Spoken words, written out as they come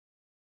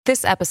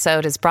This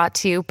episode is brought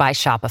to you by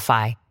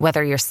Shopify.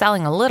 Whether you're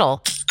selling a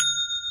little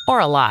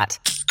or a lot,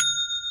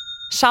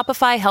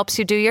 Shopify helps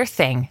you do your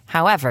thing,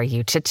 however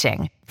you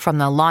cha-ching. From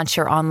the launch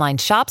your online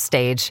shop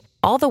stage,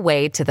 all the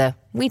way to the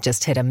we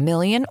just hit 1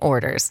 million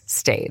orders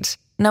stage.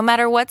 No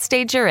matter what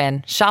stage you're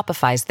in,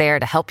 Shopify's there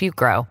to help you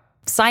grow.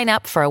 Sign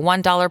up for a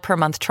 $1 per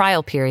month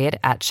trial period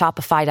at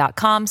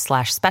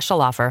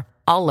shopify.com/special offer,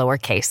 all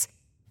lowercase.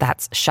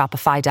 That's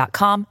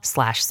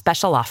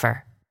shopify.com/special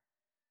offer.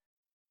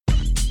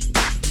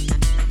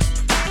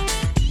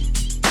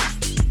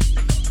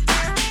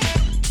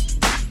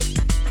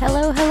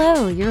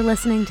 Hello. You're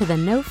listening to the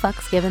No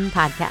Fucks Given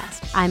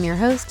podcast. I'm your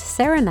host,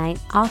 Sarah Knight,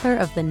 author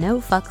of the No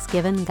Fucks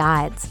Given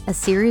Guides, a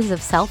series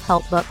of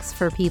self-help books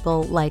for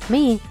people like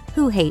me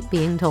who hate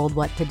being told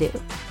what to do.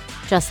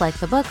 Just like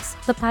the books,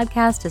 the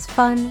podcast is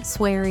fun,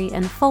 sweary,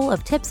 and full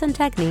of tips and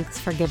techniques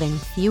for giving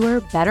fewer,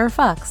 better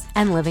fucks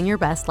and living your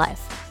best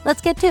life.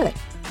 Let's get to it.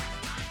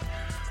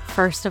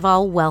 First of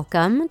all,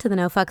 welcome to the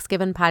No Fucks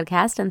Given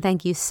podcast, and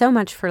thank you so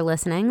much for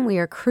listening. We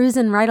are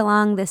cruising right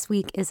along. This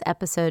week is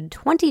episode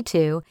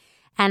 22,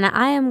 and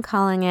I am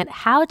calling it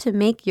How to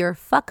Make Your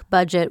Fuck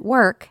Budget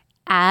Work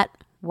at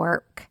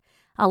Work.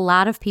 A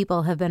lot of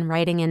people have been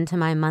writing into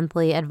my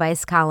monthly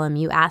advice column.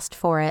 You asked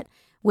for it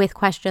with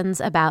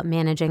questions about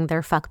managing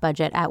their fuck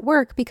budget at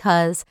work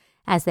because,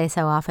 as they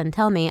so often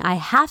tell me, I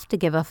have to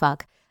give a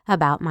fuck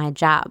about my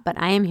job.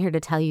 But I am here to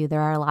tell you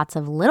there are lots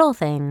of little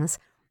things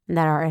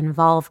that are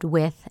involved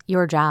with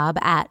your job,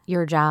 at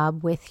your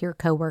job, with your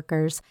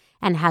coworkers,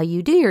 and how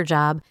you do your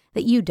job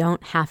that you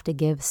don't have to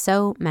give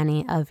so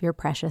many of your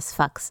precious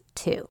fucks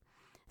to.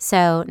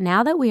 So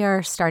now that we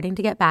are starting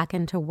to get back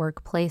into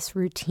workplace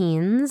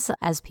routines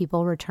as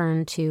people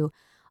return to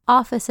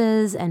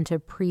offices and to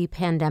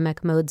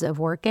pre-pandemic modes of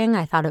working,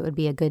 I thought it would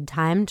be a good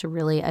time to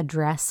really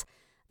address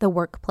the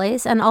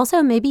workplace. And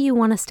also maybe you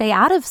want to stay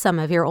out of some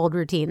of your old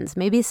routines.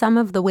 Maybe some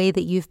of the way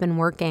that you've been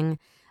working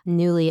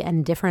newly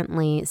and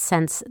differently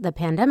since the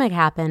pandemic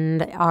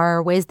happened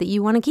are ways that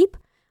you want to keep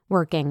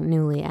working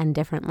newly and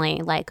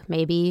differently, like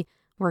maybe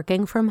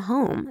working from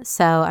home.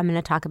 So I'm going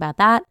to talk about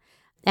that.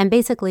 And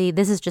basically,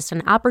 this is just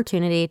an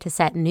opportunity to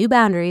set new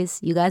boundaries.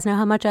 You guys know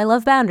how much I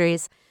love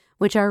boundaries,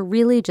 which are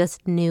really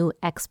just new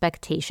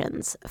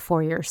expectations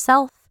for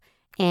yourself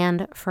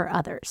and for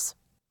others.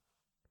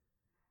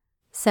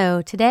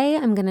 So today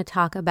I'm going to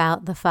talk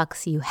about the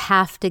fucks you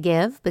have to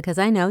give, because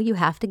I know you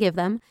have to give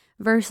them,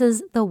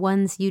 versus the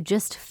ones you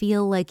just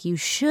feel like you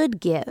should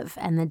give,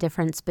 and the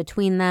difference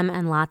between them,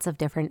 and lots of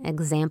different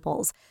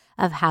examples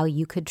of how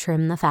you could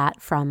trim the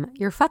fat from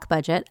your fuck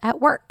budget at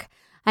work.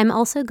 I'm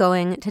also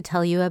going to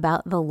tell you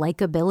about the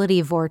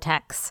likability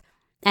vortex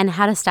and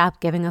how to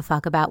stop giving a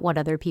fuck about what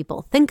other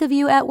people think of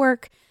you at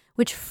work,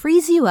 which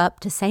frees you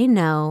up to say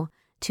no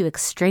to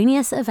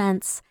extraneous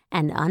events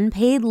and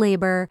unpaid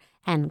labor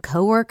and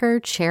coworker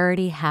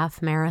charity half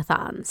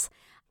marathons.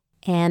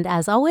 And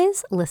as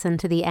always, listen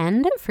to the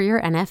end for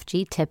your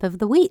NFG tip of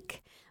the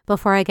week.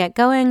 Before I get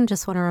going,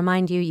 just want to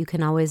remind you, you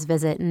can always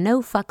visit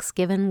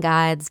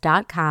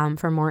nofucksgivenguides.com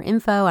for more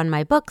info on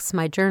my books,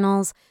 my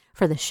journals,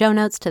 for the show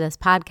notes to this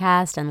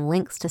podcast, and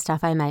links to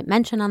stuff I might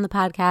mention on the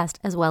podcast,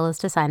 as well as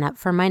to sign up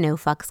for my No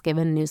Fucks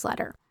Given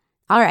newsletter.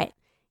 All right,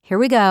 here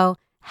we go.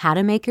 How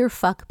to make your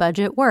fuck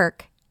budget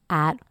work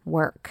at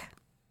work.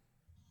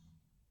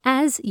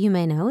 As you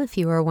may know, if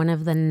you are one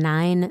of the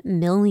 9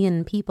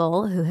 million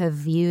people who have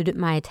viewed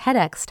my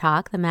TEDx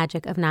talk, The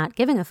Magic of Not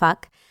Giving a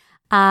Fuck,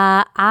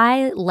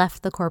 I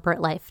left the corporate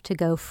life to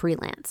go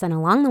freelance. And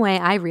along the way,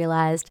 I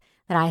realized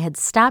that I had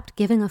stopped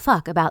giving a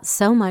fuck about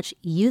so much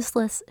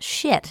useless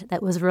shit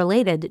that was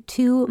related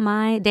to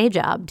my day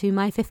job, to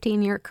my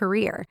 15-year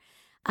career,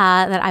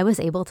 that I was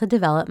able to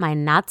develop my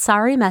not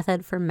sorry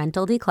method for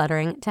mental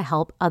decluttering to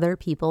help other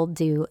people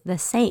do the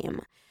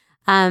same.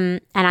 And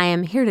I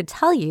am here to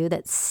tell you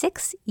that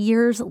 6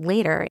 years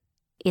later,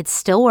 it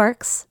still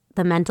works.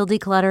 The mental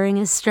decluttering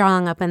is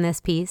strong up in this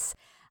piece.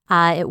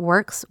 It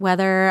works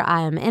whether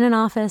I'm in an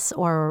office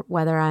or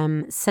whether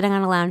I'm sitting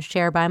on a lounge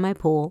chair by my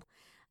pool.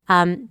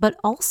 But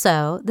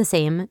also the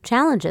same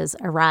challenges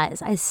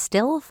arise. I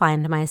still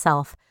find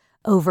myself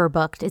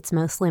overbooked. It's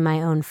mostly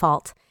my own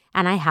fault.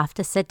 And I have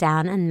to sit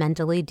down and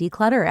mentally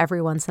declutter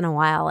every once in a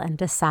while and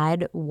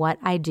decide what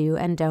I do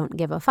and don't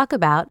give a fuck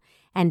about,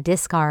 and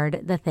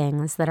discard the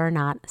things that are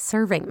not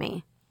serving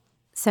me.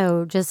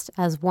 So just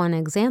as one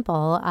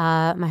example,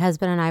 my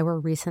husband and I were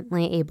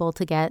recently able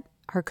to get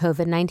our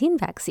COVID-19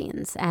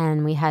 vaccines,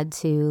 and we had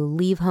to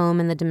leave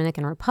home in the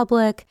Dominican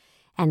Republic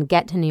and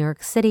get to New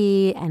York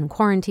City and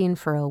quarantine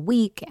for a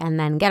week and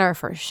then get our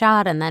first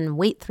shot and then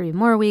wait 3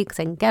 more weeks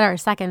and get our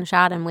second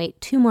shot and wait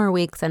 2 more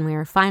weeks. And we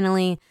were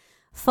finally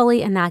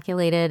fully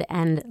inoculated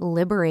and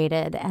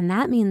liberated. And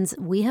that means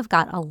we have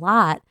got a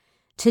lot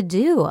to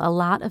do, a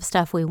lot of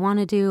stuff we want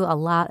to do, a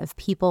lot of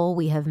people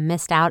we have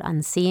missed out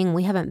on seeing.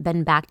 We haven't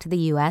been back to the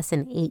U.S.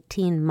 in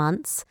 18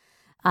 months.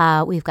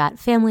 We've got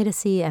family to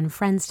see and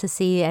friends to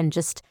see and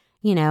just,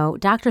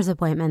 doctor's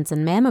appointments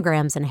and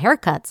mammograms and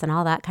haircuts and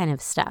all that kind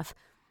of stuff.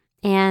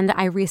 And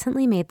I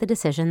recently made the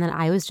decision that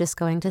I was just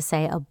going to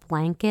say a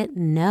blanket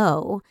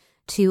no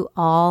to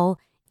all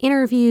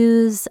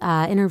interviews,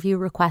 interview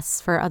requests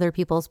for other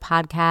people's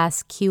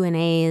podcasts,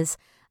 Q&As,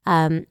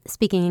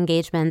 speaking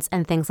engagements,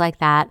 and things like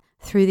that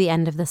through the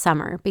end of the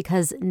summer,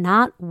 because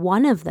not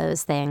one of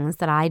those things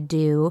that I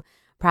do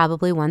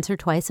probably once or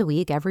twice a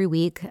week, every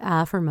week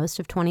for most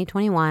of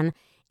 2021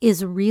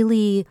 is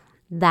really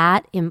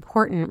that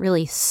important,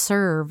 really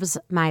serves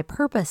my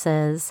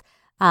purposes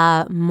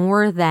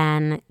more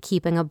than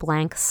keeping a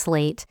blank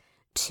slate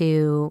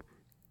to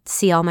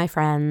see all my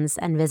friends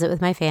and visit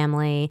with my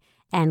family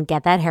and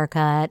get that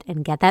haircut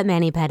and get that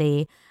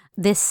mani-pedi.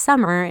 This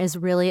summer is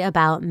really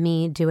about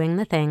me doing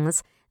the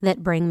things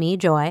that bring me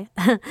joy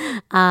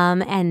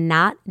and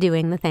not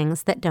doing the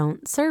things that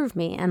don't serve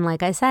me. And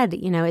like I said,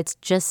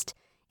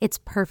 it's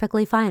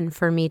perfectly fine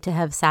for me to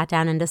have sat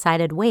down and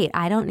decided, wait,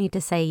 I don't need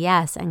to say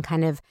yes and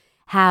kind of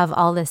have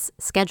all this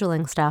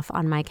scheduling stuff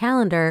on my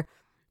calendar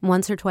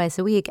once or twice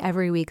a week,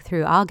 every week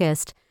through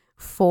August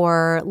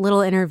for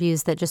little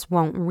interviews that just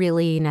won't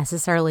really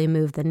necessarily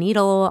move the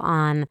needle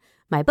on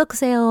my book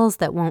sales,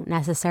 that won't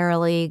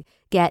necessarily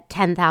get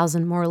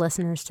 10,000 more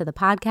listeners to the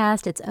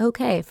podcast. It's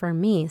okay for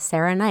me,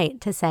 Sarah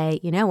Knight, to say,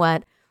 you know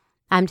what,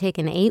 I'm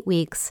taking 8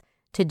 weeks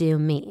to do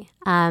me.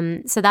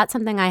 So that's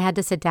something I had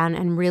to sit down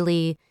and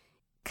really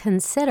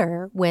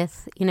consider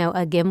with,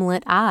 a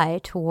gimlet eye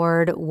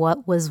toward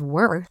what was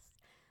worth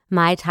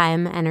my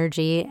time,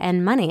 energy,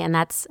 and money. And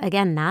that's,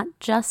 again, not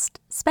just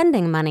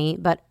spending money,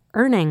 but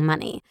earning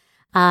money.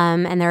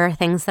 And there are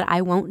things that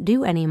I won't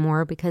do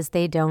anymore because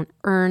they don't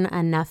earn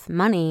enough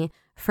money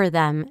for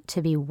them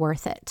to be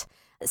worth it.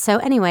 So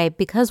anyway,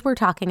 because we're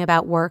talking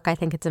about work, I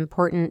think it's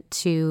important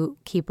to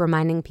keep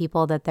reminding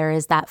people that there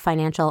is that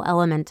financial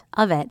element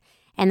of it,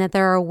 and that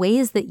there are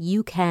ways that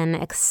you can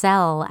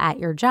excel at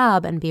your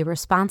job and be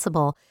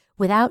responsible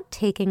without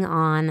taking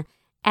on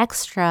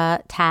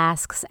extra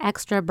tasks,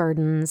 extra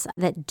burdens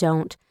that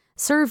don't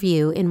serve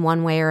you in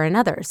one way or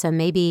another. So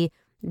maybe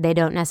they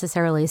don't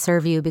necessarily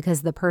serve you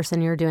because the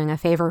person you're doing a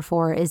favor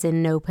for is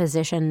in no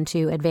position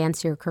to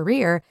advance your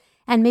career.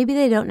 And maybe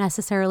they don't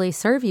necessarily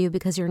serve you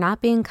because you're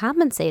not being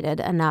compensated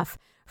enough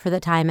for the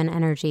time and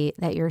energy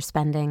that you're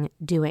spending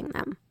doing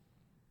them.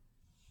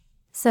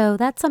 So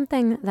that's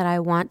something that I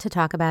want to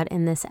talk about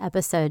in this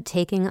episode,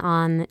 taking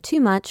on too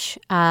much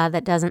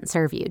that doesn't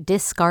serve you,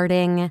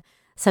 discarding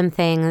some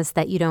things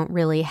that you don't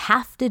really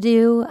have to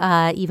do,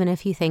 even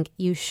if you think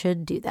you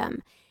should do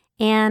them.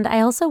 And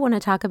I also want to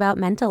talk about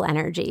mental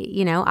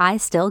energy. I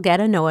still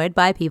get annoyed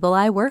by people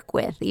I work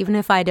with, even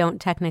if I don't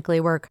technically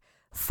work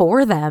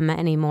for them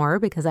anymore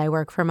because I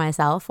work for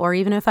myself, or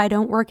even if I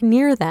don't work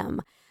near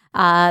them.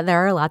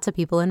 There are lots of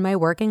people in my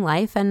working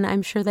life, and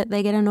I'm sure that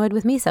they get annoyed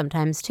with me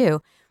sometimes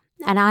too.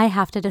 And I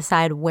have to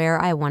decide where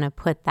I want to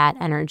put that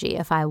energy.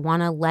 If I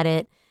want to let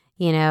it,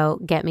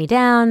 get me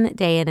down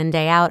day in and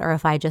day out, or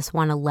if I just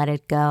want to let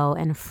it go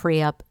and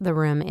free up the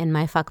room in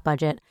my fuck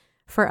budget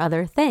for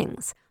other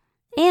things.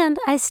 And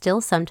I still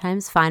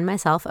sometimes find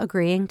myself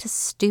agreeing to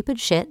stupid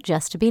shit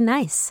just to be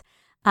nice.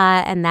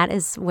 And that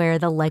is where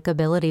the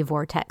likability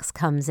vortex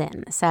comes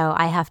in. So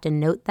I have to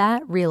note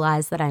that,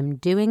 realize that I'm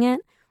doing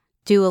it,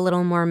 do a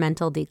little more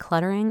mental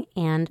decluttering,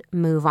 and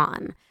move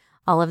on.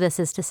 All of this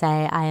is to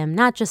say I am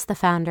not just the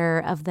founder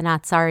of the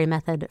Not Sorry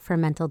method for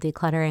mental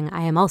decluttering,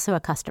 I am also a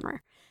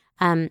customer.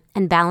 And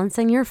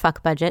balancing your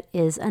fuck budget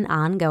is an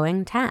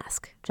ongoing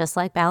task, just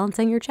like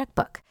balancing your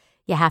checkbook.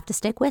 You have to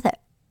stick with it.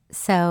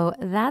 So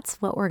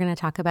that's what we're going to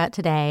talk about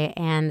today.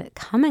 And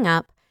coming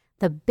up,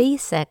 the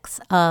basics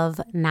of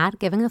not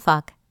giving a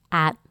fuck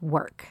at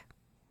work.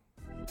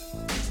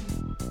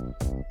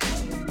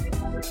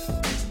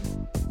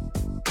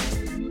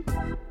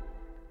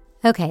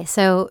 Okay,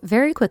 so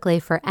very quickly,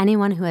 for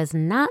anyone who has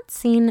not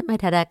seen my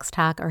TEDx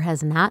talk or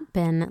has not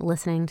been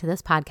listening to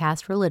this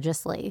podcast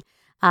religiously,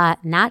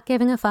 not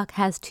giving a fuck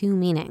has two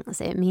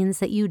meanings. It means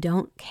that you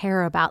don't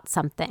care about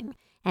something.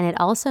 And it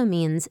also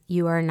means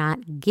you are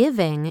not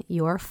giving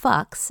your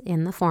fucks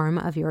in the form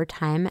of your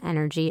time,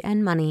 energy,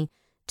 and money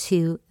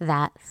to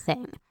that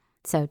thing.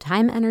 So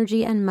time,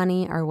 energy, and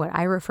money are what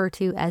I refer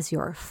to as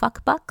your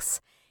fuck bucks,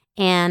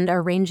 and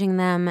arranging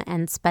them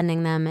and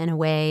spending them in a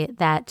way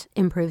that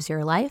improves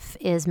your life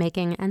is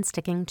making and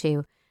sticking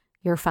to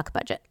your fuck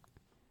budget.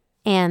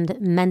 And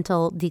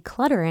mental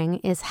decluttering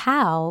is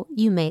how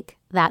you make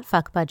that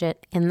fuck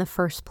budget in the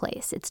first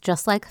place. It's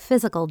just like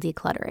physical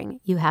decluttering.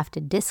 You have to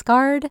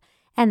discard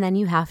and then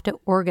you have to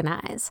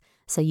organize.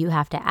 So you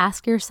have to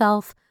ask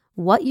yourself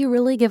what you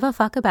really give a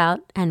fuck about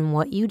and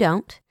what you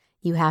don't.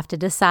 You have to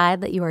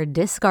decide that you are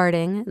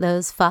discarding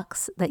those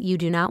fucks that you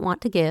do not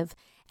want to give,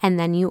 and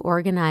then you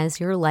organize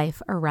your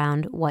life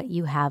around what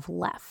you have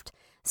left.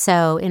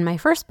 So in my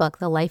first book,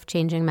 The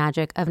Life-Changing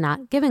Magic of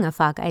Not Giving a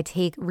Fuck, I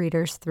take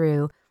readers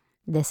through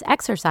this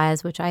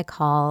exercise, which I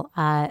call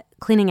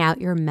cleaning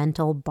out your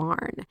mental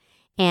barn.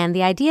 And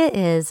the idea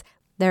is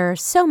there are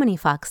so many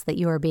fucks that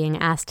you are being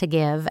asked to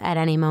give at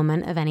any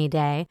moment of any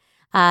day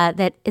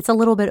that it's a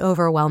little bit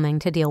overwhelming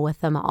to deal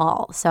with them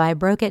all. So I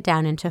broke it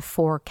down into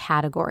 4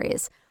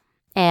 categories.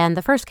 And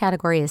the first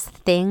category is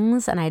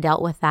things, and I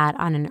dealt with that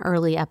on an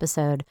early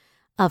episode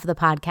of the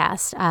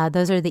podcast.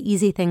 Those are the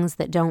easy things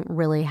that don't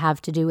really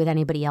have to do with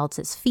anybody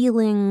else's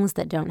feelings,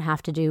 that don't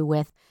have to do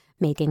with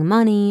making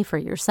money for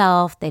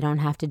yourself. They don't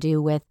have to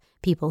do with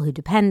people who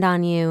depend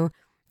on you.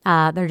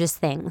 They're just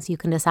things. You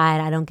can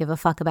decide, I don't give a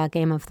fuck about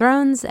Game of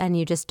Thrones, and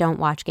you just don't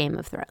watch Game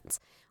of Thrones.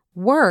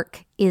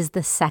 Work is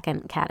the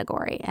second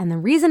category. And the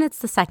reason it's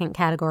the second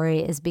category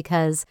is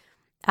because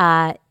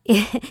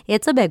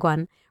it's a big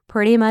one.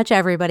 Pretty much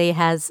everybody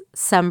has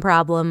some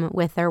problem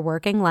with their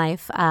working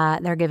life.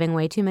 They're giving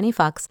way too many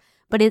fucks,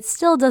 but it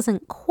still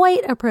doesn't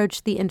quite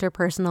approach the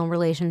interpersonal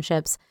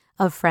relationships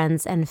of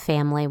friends and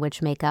family,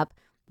 which make up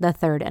the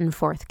third and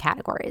fourth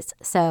categories.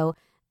 So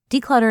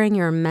decluttering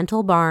your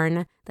mental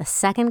barn, the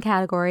second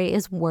category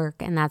is work,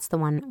 and that's the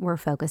one we're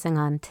focusing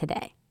on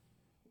today.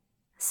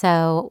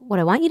 So what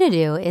I want you to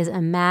do is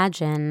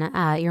imagine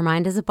your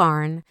mind is a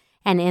barn,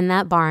 and in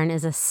that barn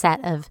is a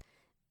set of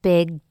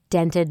big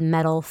dented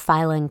metal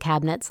filing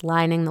cabinets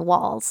lining the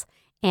walls.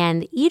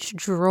 And each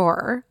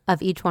drawer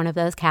of each one of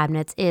those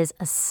cabinets is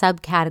a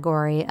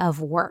subcategory of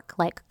work.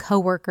 Like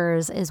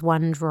coworkers is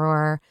one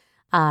drawer,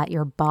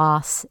 your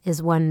boss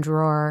is one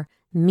drawer,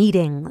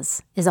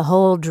 meetings is a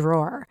whole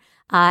drawer.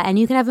 And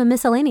you can have a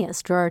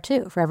miscellaneous drawer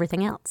too for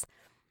everything else.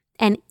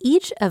 And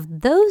each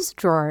of those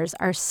drawers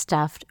are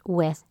stuffed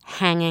with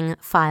hanging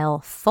file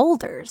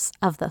folders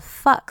of the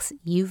fucks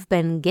you've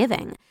been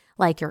giving.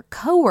 Like your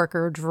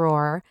coworker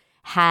drawer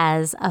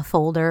has a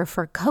folder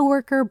for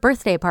coworker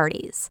birthday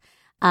parties.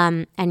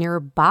 And your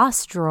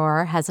boss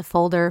drawer has a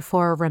folder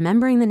for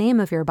remembering the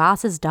name of your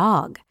boss's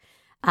dog.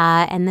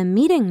 And the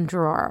meeting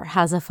drawer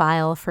has a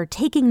file for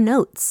taking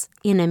notes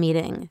in a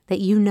meeting that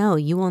you know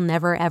you will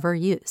never, ever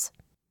use.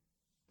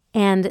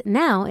 And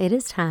now it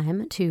is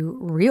time to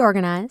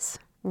reorganize,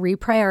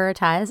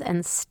 reprioritize,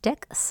 and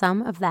stick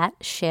some of that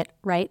shit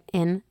right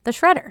in the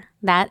shredder.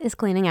 That is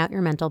cleaning out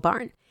your mental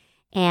barn.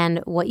 And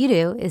what you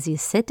do is you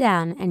sit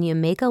down and you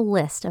make a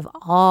list of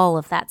all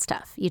of that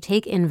stuff. You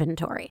take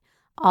inventory,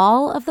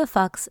 all of the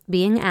fucks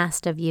being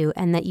asked of you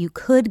and that you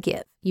could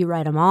give. You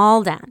write them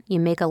all down.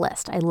 You make a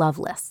list. I love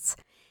lists.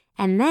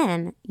 And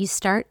then you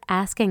start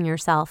asking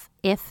yourself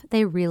if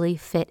they really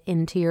fit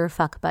into your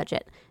fuck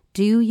budget.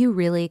 Do you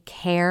really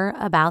care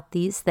about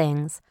these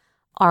things?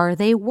 Are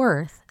they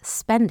worth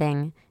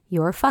spending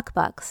your fuck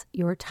bucks,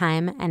 your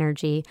time,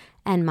 energy,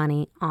 and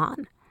money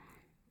on?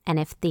 And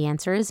if the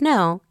answer is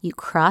no, you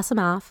cross them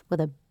off with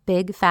a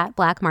big fat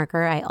black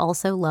marker. I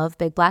also love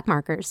big black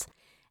markers.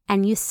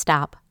 And you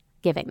stop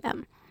giving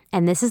them.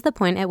 And this is the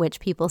point at which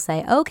people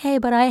say, okay,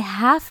 but I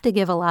have to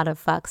give a lot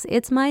of fucks.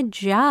 It's my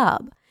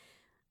job.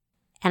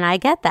 And I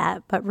get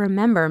that. But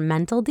remember,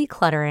 mental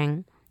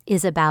decluttering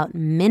is about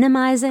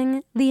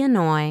minimizing the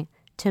annoy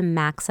to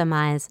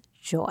maximize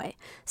joy.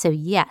 So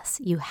yes,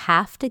 you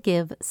have to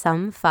give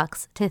some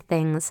fucks to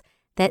things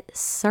that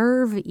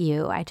serve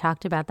you. I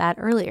talked about that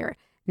earlier.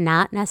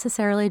 Not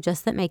necessarily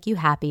just that make you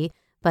happy,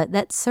 but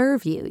that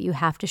serve you. You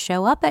have to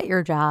show up at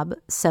your job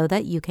so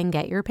that you can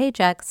get your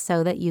paychecks,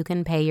 so that you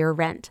can pay your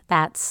rent.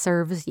 That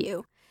serves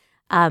you.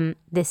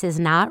 This is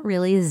not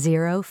really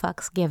zero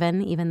fucks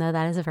given, even though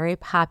that is a very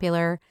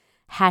popular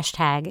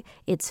hashtag.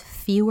 It's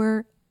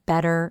fewer,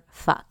 better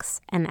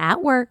fucks. And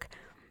at work,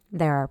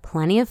 there are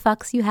plenty of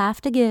fucks you have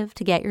to give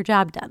to get your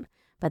job done.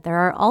 But there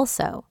are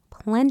also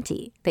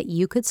plenty that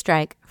you could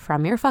strike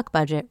from your fuck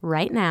budget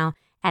right now,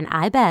 and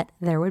I bet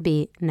there would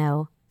be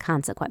no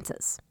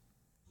consequences.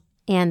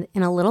 And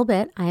in a little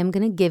bit, I am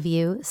going to give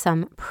you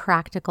some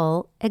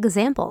practical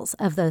examples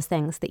of those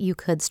things that you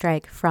could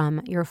strike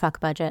from your fuck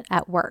budget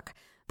at work.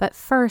 But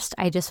first,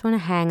 I just want to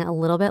hang a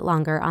little bit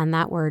longer on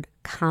that word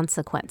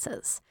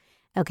consequences.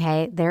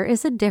 Okay, there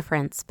is a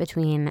difference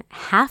between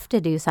have to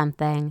do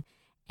something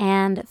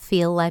and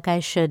feel like I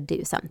should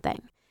do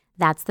something.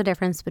 That's the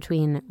difference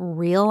between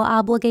real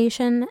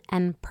obligation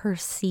and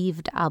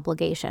perceived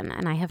obligation.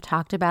 And I have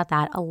talked about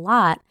that a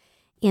lot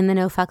in the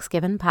No Fucks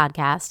Given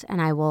podcast, and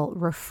I will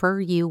refer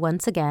you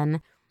once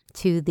again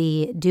to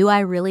the Do I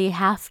Really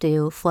Have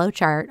To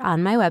flowchart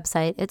on my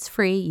website. It's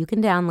free. You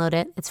can download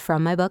it. It's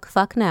from my book,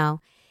 Fuck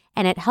No,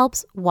 and it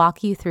helps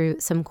walk you through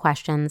some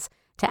questions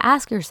to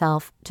ask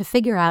yourself to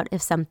figure out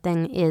if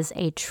something is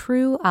a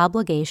true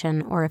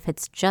obligation or if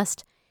it's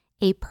just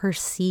a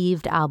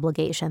perceived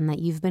obligation that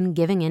you've been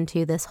giving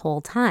into this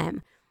whole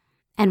time.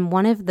 And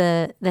one of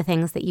the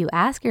things that you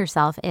ask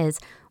yourself is,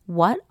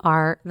 what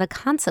are the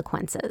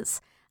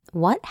consequences?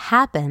 What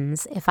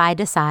happens if I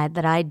decide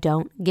that I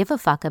don't give a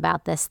fuck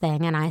about this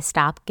thing and I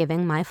stop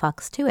giving my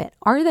fucks to it?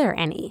 Are there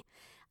any?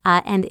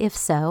 And if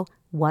so,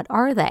 what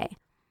are they?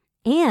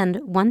 And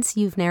once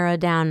you've narrowed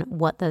down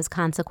what those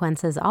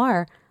consequences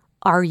are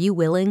you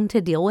willing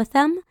to deal with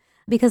them?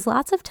 Because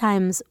lots of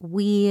times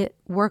we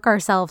work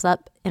ourselves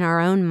up in our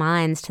own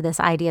minds to this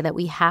idea that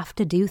we have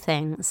to do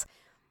things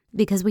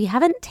because we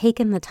haven't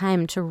taken the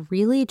time to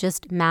really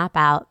just map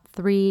out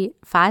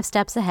 3-5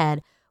 steps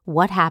ahead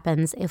what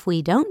happens if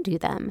we don't do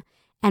them.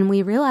 And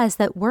we realize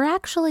that we're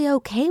actually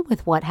okay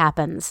with what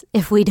happens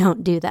if we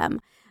don't do them.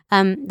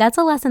 That's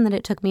a lesson that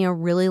it took me a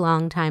really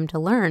long time to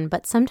learn,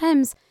 but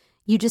sometimes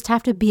you just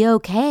have to be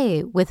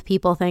okay with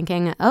people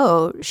thinking,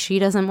 oh, she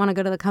doesn't want to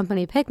go to the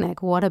company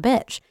picnic. What a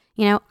bitch.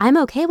 I'm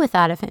okay with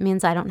that if it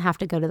means I don't have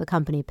to go to the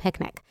company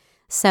picnic.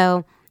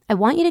 So I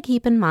want you to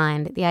keep in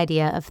mind the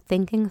idea of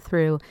thinking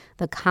through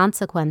the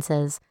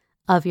consequences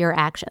of your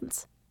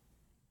actions.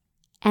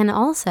 And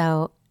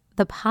also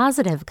the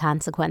positive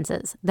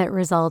consequences that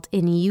result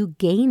in you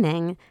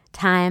gaining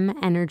time,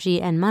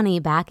 energy, and money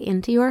back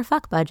into your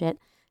fuck budget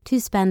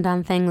to spend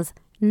on things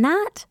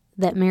not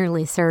that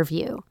merely serve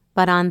you,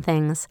 but on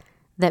things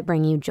that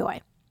bring you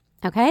joy.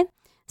 Okay?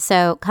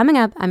 So coming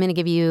up, I'm going to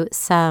give you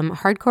some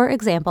hardcore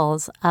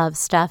examples of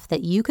stuff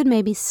that you could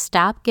maybe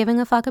stop giving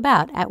a fuck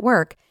about at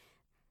work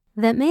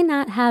that may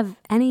not have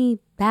any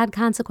bad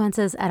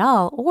consequences at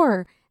all,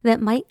 or that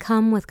might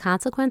come with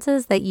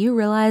consequences that you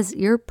realize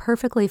you're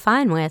perfectly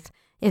fine with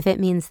if it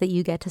means that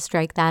you get to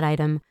strike that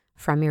item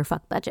from your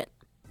fuck budget.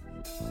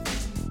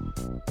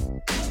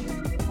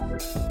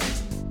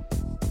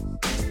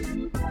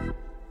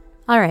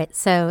 All right,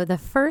 so the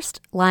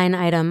first line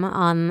item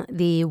on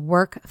the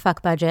work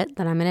fuck budget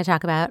that I'm going to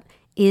talk about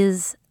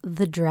is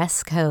the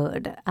dress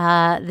code.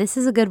 This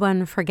is a good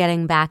one for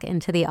getting back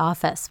into the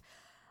office.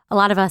 A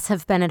lot of us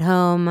have been at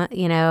home,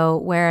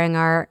 wearing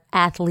our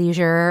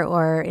athleisure,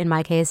 or in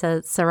my case,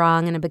 a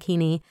sarong and a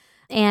bikini,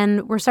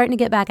 and we're starting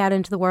to get back out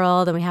into the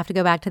world, and we have to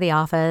go back to the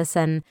office,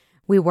 and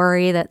we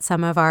worry that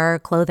some of our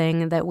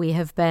clothing that we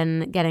have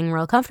been getting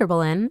real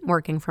comfortable in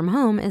working from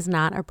home is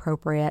not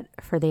appropriate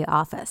for the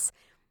office.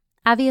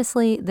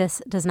 Obviously,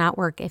 this does not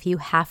work if you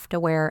have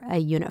to wear a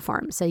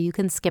uniform, so you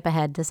can skip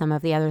ahead to some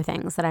of the other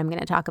things that I'm going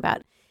to talk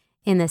about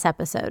in this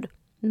episode.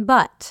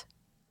 But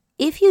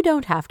if you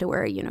don't have to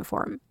wear a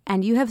uniform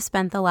and you have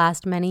spent the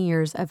last many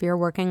years of your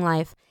working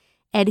life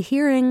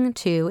adhering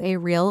to a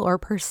real or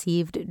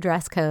perceived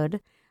dress code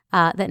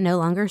that no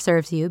longer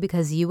serves you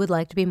because you would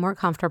like to be more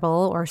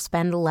comfortable or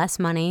spend less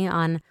money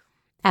on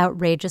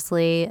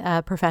outrageously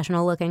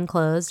professional-looking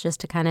clothes just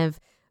to kind of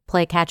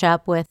play catch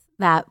up with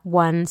that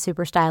one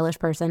super stylish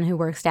person who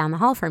works down the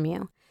hall from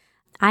you,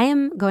 I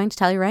am going to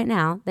tell you right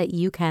now that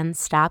you can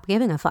stop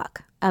giving a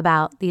fuck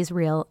about these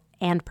real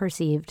and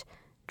perceived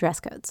dress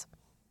codes.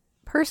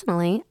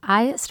 Personally,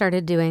 I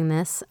started doing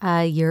this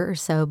a year or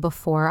so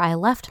before I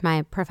left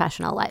my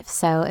professional life.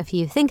 So if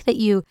you think that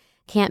you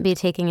can't be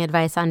taking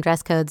advice on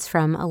dress codes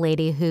from a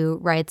lady who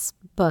writes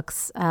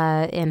books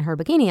in her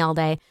bikini all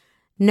day,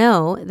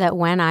 know that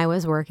when I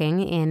was working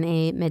in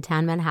a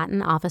Midtown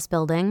Manhattan office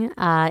building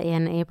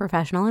in a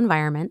professional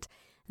environment,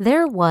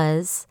 there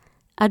was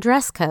a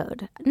dress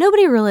code.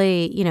 Nobody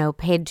really,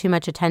 paid too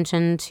much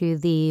attention to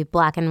the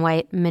black and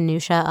white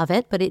minutia of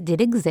it, but it did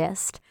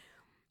exist.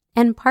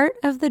 And part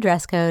of the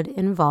dress code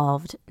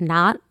involved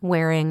not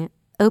wearing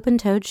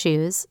open-toed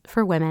shoes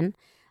for women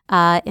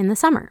in the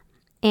summer.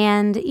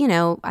 And,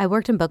 I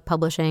worked in book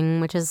publishing,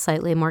 which is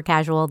slightly more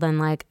casual than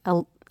like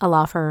a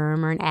law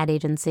firm or an ad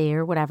agency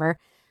or whatever.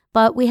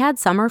 But we had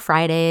summer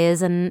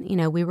Fridays and,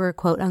 we were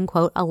quote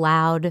unquote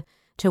allowed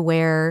to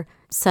wear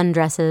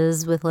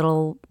sundresses with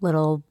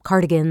little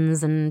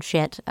cardigans and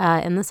shit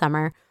in the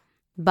summer.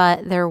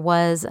 But there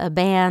was a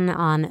ban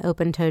on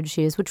open-toed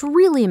shoes, which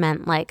really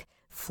meant like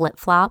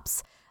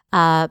flip-flops.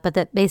 But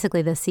that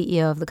basically the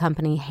CEO of the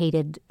company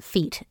hated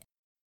feet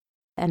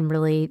and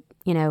really,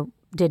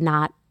 did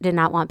not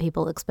want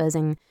people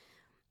exposing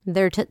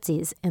their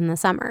tootsies in the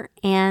summer.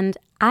 And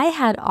I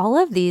had all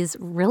of these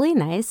really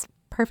nice,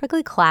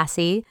 perfectly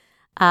classy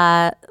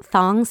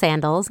thong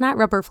sandals, not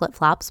rubber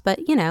flip-flops, but,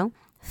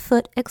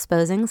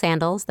 foot-exposing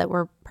sandals that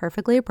were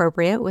perfectly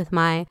appropriate with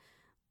my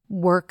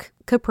work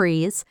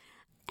capris.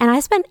 And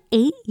I spent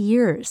 8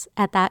 years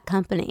at that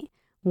company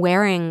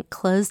wearing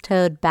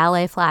closed-toed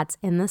ballet flats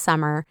in the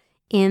summer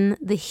in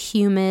the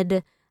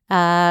humid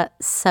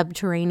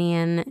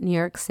subterranean New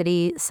York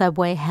City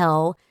subway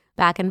hell,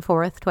 back and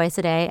forth twice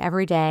a day,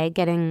 every day,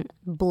 getting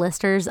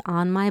blisters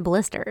on my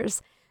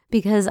blisters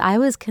because I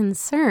was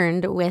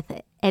concerned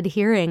with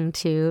adhering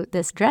to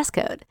this dress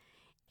code.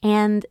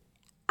 And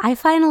I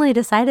finally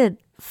decided,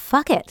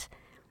 fuck it.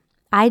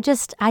 I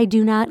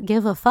do not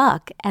give a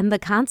fuck, and the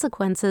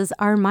consequences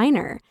are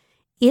minor.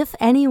 If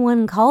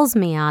anyone calls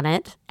me on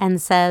it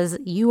and says,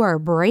 you are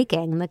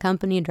breaking the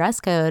company dress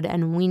code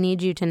and we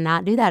need you to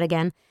not do that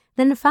again,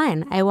 then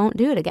fine, I won't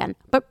do it again.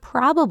 But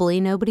probably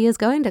nobody is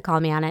going to call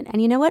me on it.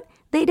 And you know what?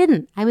 They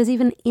didn't. I was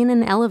even in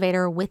an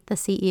elevator with the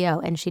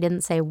CEO and she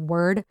didn't say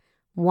word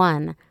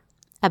one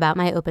about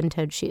my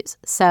open-toed shoes.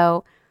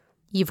 So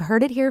you've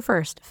heard it here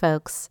first,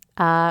 folks.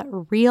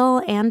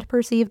 Real and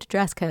perceived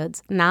dress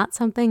codes, not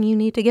something you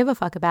need to give a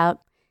fuck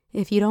about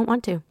if you don't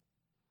want to.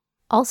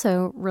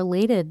 Also,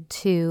 related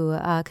to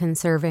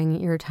conserving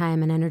your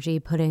time and energy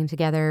putting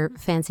together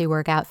fancy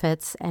work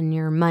outfits and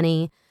your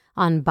money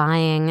on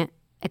buying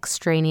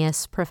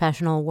extraneous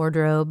professional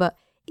wardrobe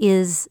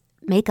is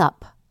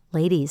makeup.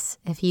 Ladies,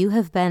 if you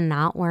have been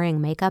not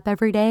wearing makeup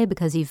every day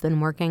because you've been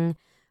working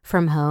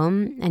from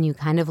home and you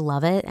kind of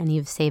love it and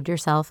you've saved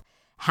yourself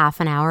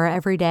half an hour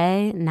every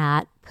day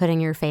not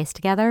putting your face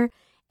together,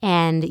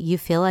 and you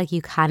feel like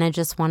you kind of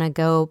just want to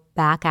go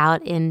back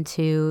out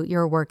into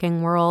your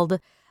working world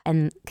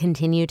and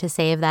continue to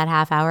save that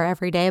half hour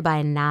every day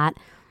by not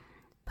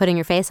putting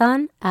your face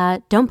on,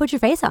 don't put your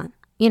face on.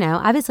 You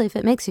know, obviously if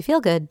it makes you feel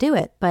good, do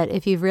it. But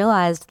if you've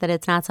realized that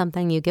it's not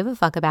something you give a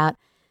fuck about,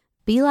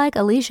 be like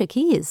Alicia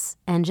Keys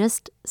and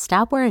just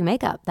stop wearing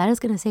makeup. That is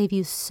going to save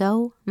you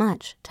so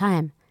much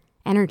time,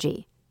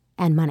 energy,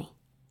 and money.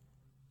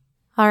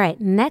 All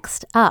right,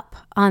 next up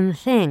on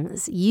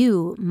things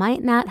you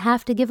might not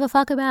have to give a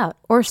fuck about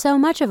or so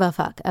much of a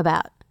fuck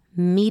about.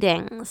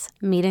 Meetings.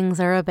 Meetings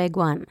are a big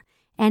one.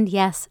 And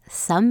yes,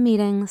 some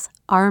meetings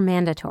are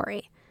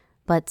mandatory,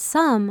 but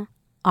some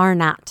are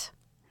not,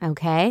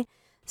 okay?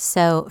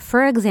 So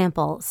for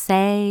example,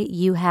 say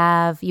you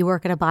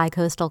work at a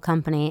bi-coastal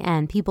company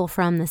and people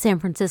from the San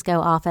Francisco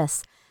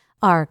office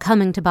are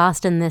coming to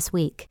Boston this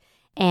week,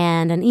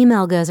 and an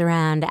email goes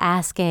around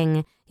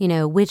asking,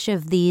 which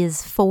of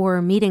these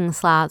 4 meeting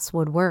slots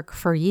would work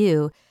for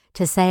you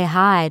to say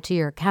hi to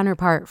your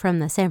counterpart from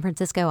the San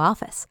Francisco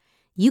office.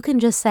 You can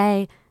just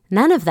say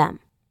none of them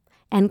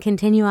and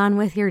continue on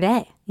with your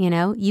day.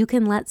 You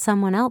can let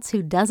someone else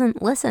who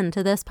doesn't listen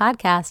to this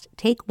podcast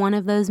take one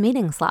of those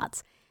meeting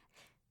slots.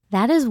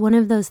 That is one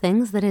of those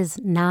things that is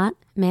not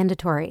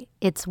mandatory.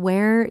 It's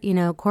where,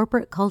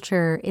 corporate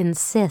culture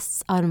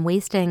insists on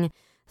wasting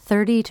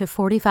 30 to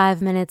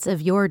 45 minutes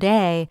of your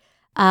day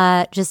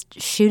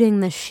just shooting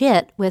the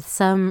shit with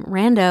some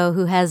rando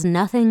who has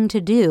nothing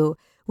to do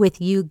with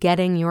you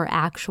getting your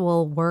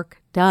actual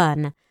work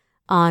done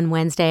on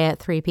Wednesday at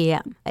 3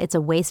 p.m. It's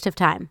a waste of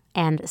time,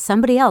 and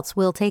somebody else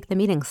will take the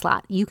meeting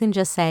slot. You can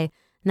just say,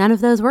 none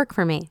of those work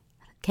for me.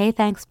 Okay,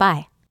 thanks,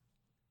 bye.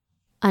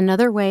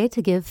 Another way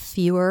to give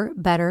fewer,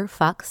 better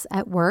fucks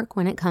at work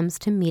when it comes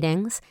to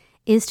meetings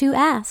is to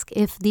ask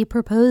if the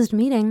proposed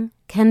meeting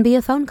can be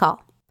a phone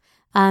call.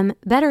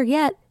 Better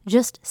yet,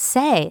 just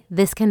say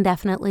this can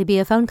definitely be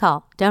a phone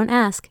call. Don't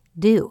ask,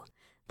 do.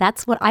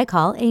 That's what I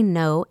call a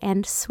no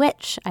and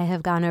switch. I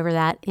have gone over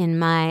that in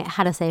my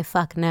How to Say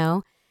Fuck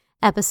No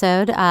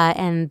episode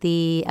and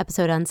the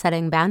episode on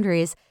setting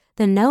boundaries.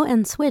 The no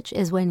and switch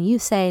is when you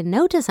say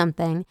no to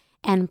something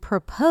and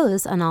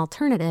propose an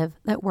alternative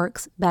that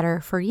works better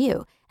for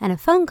you. And a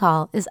phone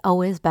call is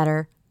always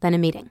better than a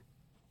meeting.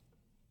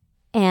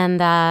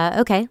 And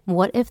okay,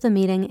 what if the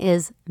meeting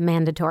is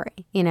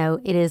mandatory?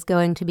 It is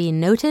going to be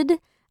noted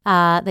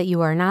that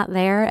you are not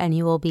there and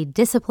you will be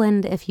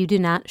disciplined if you do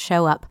not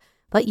show up.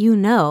 But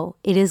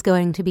it is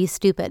going to be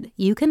stupid.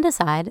 You can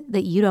decide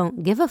that you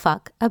don't give a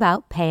fuck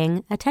about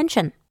paying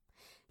attention.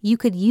 You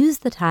could use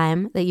the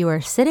time that you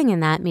are sitting in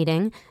that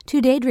meeting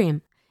to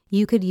daydream.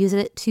 You could use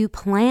it to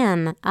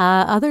plan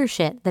other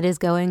shit that is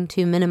going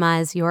to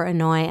minimize your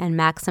annoy and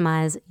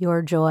maximize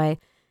your joy,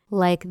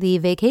 like the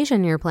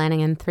vacation you're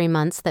planning in 3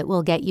 months that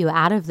will get you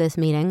out of this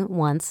meeting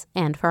once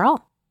and for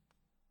all.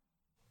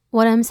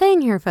 What I'm saying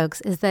here,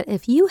 folks, is that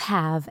if you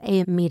have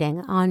a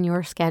meeting on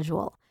your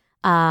schedule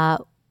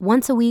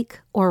once a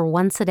week or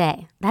once a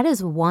day, that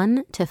is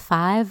 1 to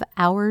 5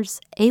 hours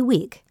a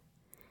week,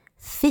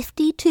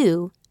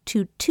 52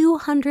 to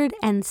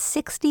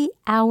 260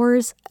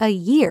 hours a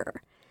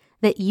year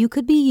that you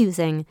could be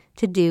using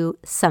to do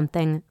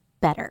something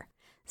better.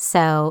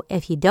 So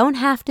if you don't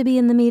have to be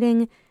in the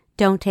meeting,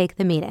 don't take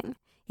the meeting.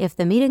 If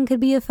the meeting could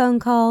be a phone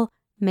call,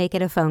 make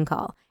it a phone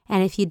call.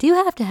 And if you do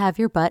have to have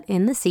your butt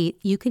in the seat,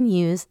 you can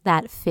use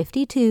that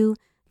 52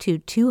 to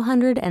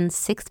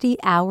 260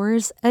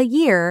 hours a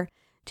year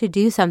to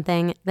do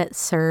something that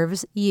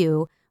serves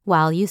you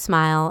while you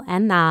smile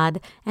and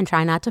nod and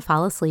try not to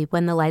fall asleep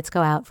when the lights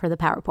go out for the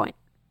PowerPoint.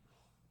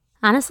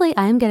 Honestly,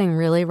 I am getting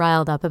really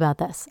riled up about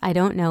this. I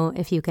don't know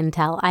if you can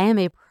tell. I am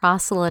a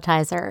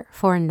proselytizer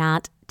for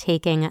not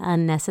taking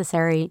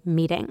unnecessary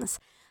meetings.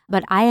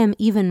 But I am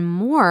even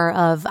more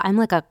I'm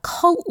like a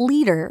cult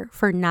leader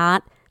for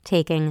not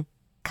taking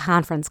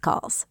conference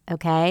calls,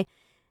 okay?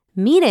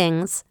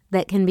 Meetings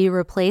that can be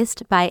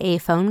replaced by a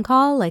phone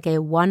call, like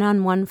a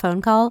one-on-one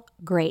phone call,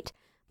 great.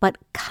 But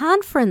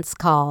conference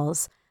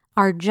calls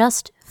are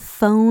just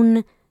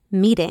phone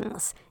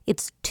meetings.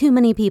 It's too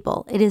many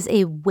people. It is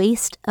a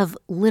waste of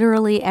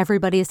literally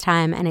everybody's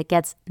time and it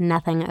gets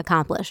nothing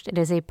accomplished. It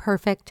is a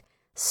perfect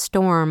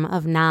storm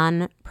of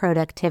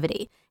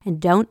non-productivity. And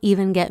don't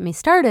even get me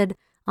started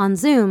on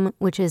Zoom,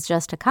 which is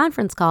just a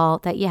conference call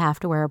that you have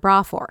to wear a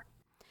bra for.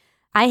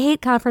 I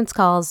hate conference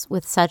calls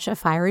with such a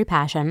fiery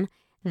passion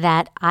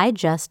that I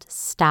just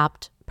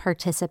stopped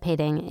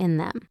participating in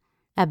them.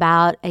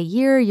 About a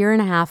year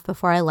and a half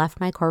before I left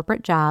my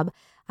corporate job,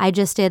 I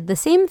just did the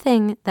same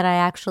thing that I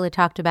actually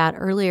talked about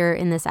earlier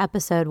in this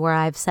episode where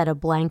I've said a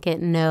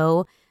blanket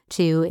no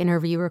to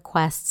interview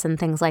requests and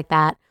things like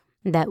that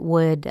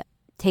would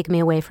take me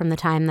away from the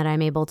time that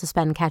I'm able to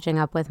spend catching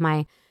up with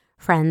my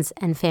friends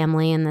and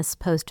family in this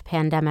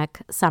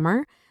post-pandemic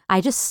summer.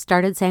 I just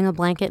started saying a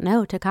blanket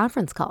no to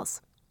conference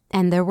calls,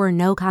 and there were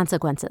no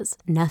consequences.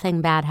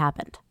 Nothing bad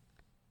happened.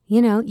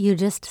 You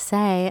just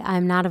say,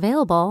 I'm not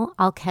available,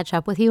 I'll catch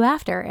up with you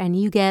after, and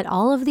you get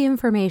all of the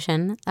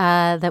information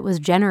that was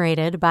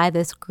generated by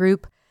this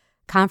group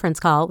conference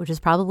call, which is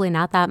probably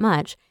not that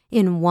much,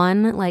 in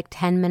one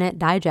 10-minute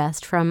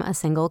digest from a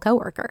single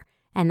coworker.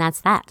 And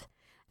that's that.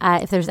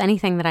 If there's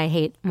anything that I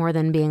hate more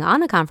than being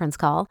on a conference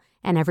call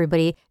and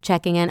everybody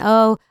checking in,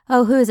 oh,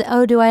 who is it?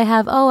 Oh, do I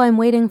have, I'm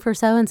waiting for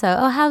so-and-so.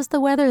 Oh, how's the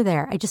weather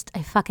there?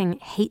 I fucking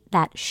hate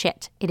that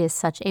shit. It is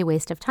such a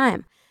waste of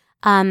time.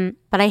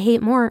 But I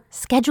hate more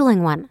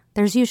scheduling one.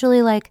 There's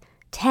usually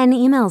 10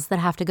 emails that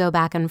have to go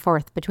back and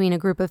forth between a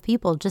group of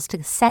people just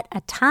to set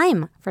a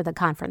time for the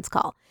conference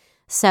call.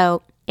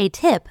 So a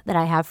tip that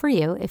I have for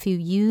you, if you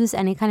use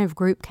any kind of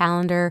group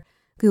calendar,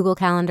 Google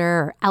Calendar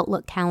or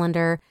Outlook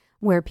Calendar,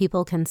 where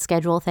people can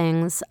schedule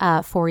things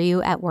for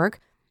you at work,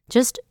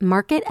 just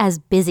mark it as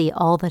busy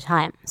all the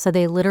time. So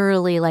they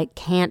literally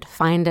can't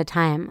find a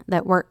time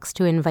that works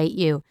to invite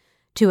you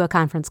to a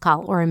conference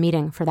call or a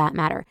meeting for that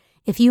matter.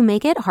 If you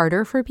make it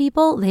harder for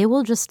people, they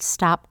will just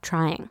stop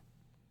trying.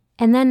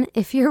 And then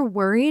if you're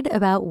worried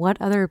about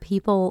what other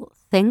people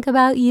think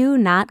about you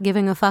not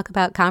giving a fuck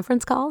about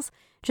conference calls,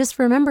 just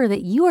remember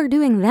that you are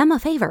doing them a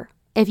favor.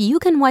 If you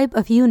can wipe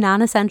a few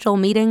non-essential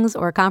meetings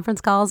or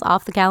conference calls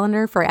off the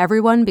calendar for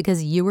everyone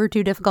because you were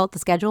too difficult to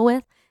schedule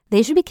with,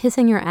 they should be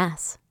kissing your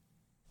ass.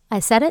 I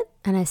said it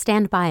and I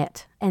stand by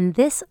it. And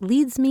this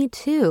leads me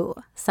to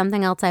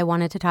something else I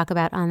wanted to talk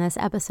about on this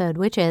episode,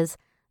 which is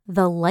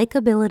the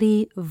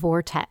likability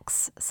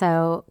vortex.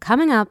 So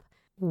coming up,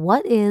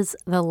 what is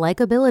the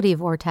likability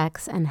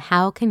vortex and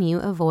how can you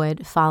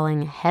avoid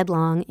falling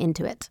headlong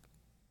into it?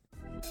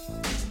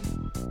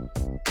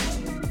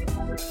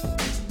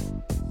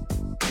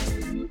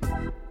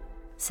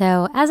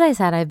 So as I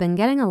said, I've been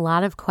getting a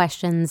lot of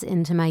questions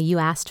into my You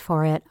Asked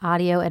For It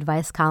audio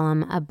advice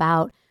column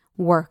about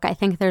work. I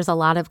think there's a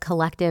lot of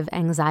collective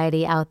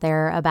anxiety out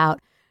there about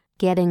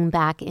getting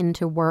back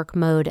into work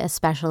mode,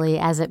 especially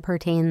as it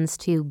pertains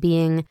to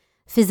being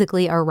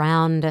physically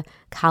around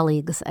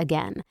colleagues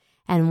again.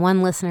 And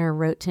one listener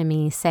wrote to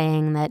me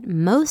saying that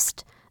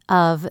most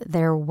of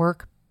their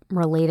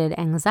work-related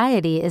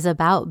anxiety is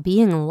about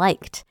being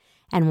liked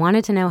and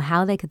wanted to know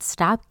how they could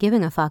stop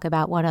giving a fuck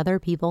about what other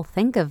people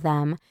think of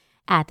them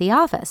at the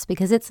office,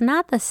 because it's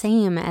not the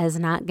same as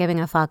not giving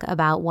a fuck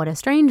about what a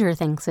stranger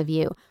thinks of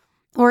you,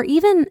 or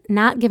even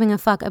not giving a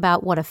fuck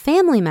about what a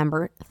family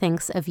member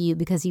thinks of you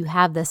because you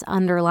have this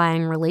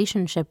underlying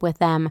relationship with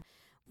them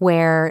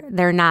where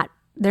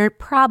they're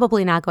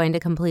probably not going to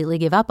completely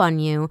give up on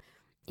you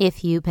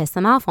if you piss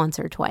them off once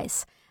or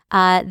twice.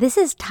 This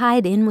is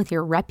tied in with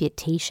your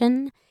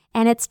reputation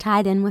and it's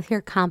tied in with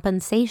your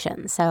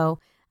compensation. So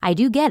I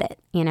do get it,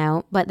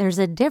 but there's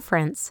a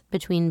difference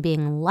between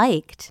being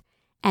liked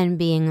and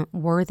being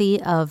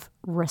worthy of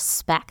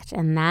respect.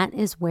 And that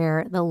is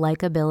where the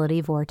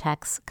likability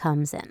vortex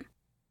comes in.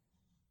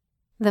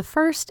 The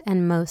first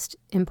and most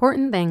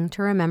important thing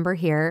to remember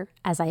here,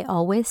 as I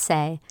always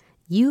say,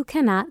 you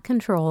cannot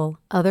control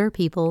other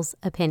people's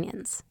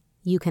opinions.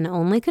 You can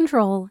only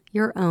control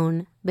your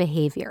own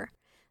behavior.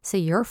 So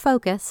your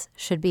focus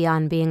should be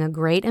on being a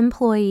great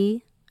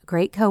employee, a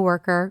great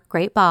coworker,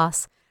 great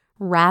boss,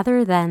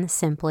 rather than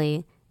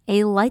simply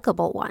a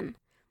likable one.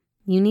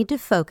 You need to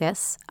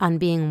focus on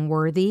being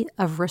worthy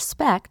of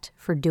respect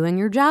for doing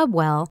your job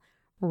well,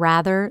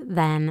 rather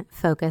than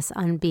focus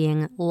on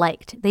being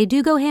liked. They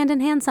do go hand in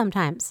hand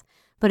sometimes,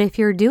 but if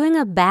you're doing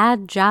a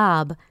bad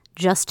job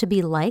just to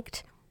be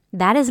liked,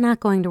 that is not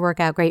going to work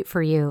out great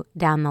for you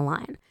down the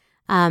line.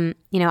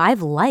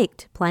 I've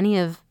liked plenty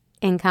of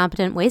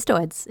incompetent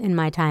wasteoids in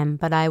my time,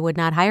 but I would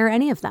not hire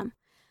any of them.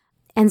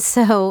 And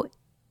so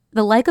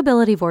the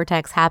likability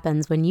vortex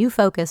happens when you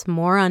focus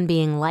more on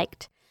being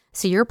liked.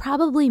 So you're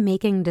probably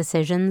making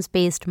decisions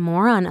based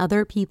more on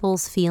other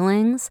people's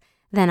feelings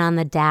than on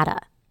the data.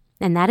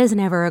 And that is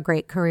never a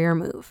great career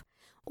move.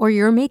 Or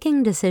you're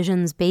making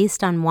decisions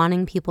based on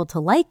wanting people to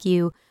like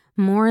you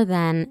more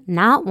than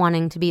not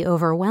wanting to be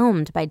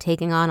overwhelmed by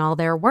taking on all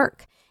their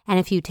work. And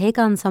if you take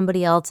on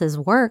somebody else's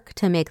work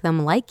to make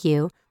them like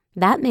you,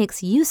 that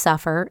makes you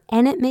suffer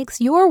and it makes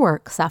your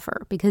work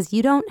suffer because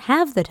you don't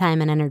have the time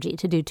and energy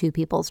to do two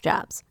people's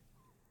jobs.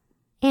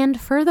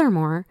 And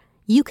furthermore,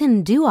 you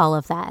can do all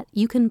of that.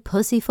 You can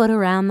pussyfoot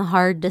around the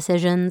hard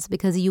decisions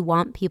because you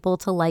want people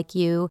to like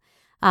you.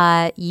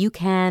 You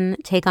can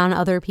take on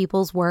other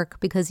people's work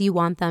because you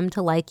want them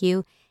to like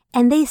you.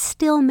 And they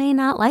still may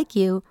not like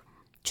you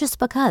just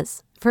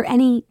because, for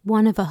any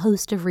one of a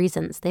host of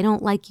reasons. They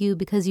don't like you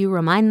because you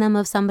remind them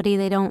of somebody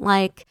they don't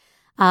like.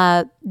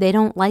 They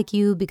don't like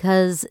you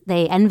because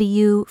they envy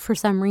you for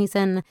some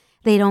reason.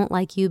 They don't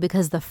like you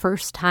because the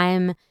first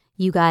time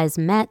you guys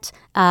met,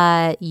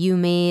 you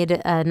made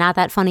a not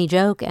that funny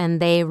joke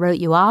and they wrote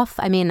you off.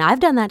 I mean, I've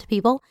done that to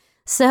people.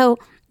 So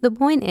the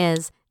point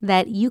is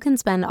that you can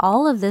spend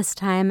all of this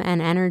time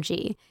and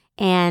energy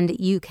and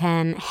you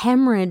can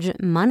hemorrhage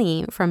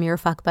money from your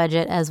fuck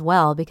budget as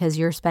well because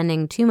you're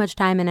spending too much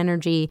time and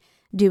energy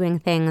doing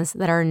things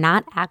that are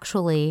not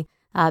actually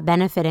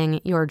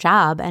benefiting your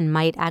job and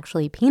might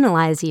actually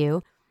penalize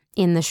you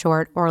in the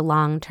short or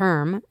long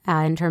term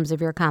in terms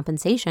of your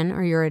compensation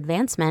or your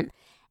advancement.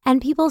 And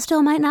people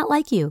still might not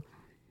like you.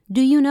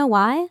 Do you know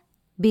why?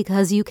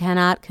 because you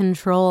cannot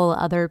control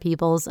other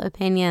people's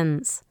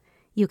opinions.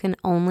 You can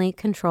only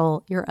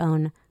control your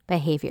own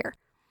behavior.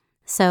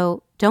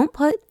 So don't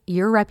put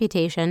your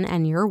reputation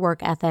and your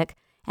work ethic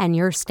and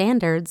your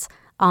standards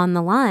on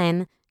the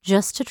line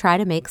just to try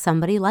to make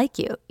somebody like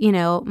you. You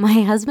know,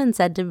 my husband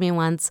said to me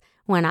once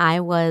when I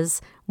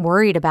was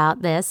worried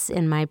about this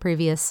in my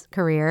previous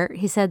career,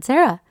 he said,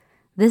 "Sarah,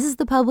 this is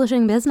the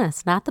publishing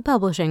business, not the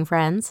publishing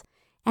friends."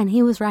 And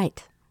he was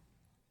right.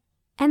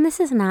 And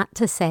this is not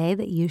to say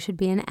that you should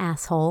be an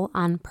asshole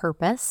on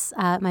purpose.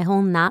 My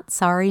whole not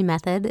sorry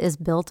method is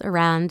built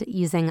around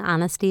using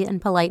honesty and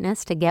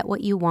politeness to get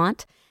what you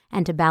want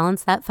and to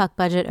balance that fuck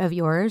budget of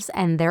yours,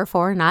 and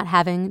therefore not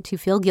having to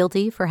feel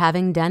guilty for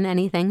having done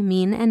anything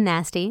mean and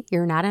nasty.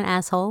 You're not an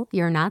asshole.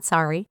 You're not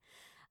sorry.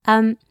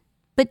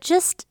 But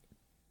just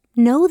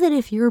know that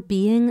if you're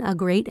being a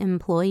great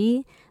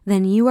employee,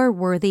 then you are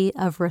worthy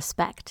of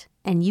respect,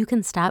 and you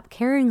can stop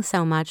caring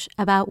so much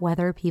about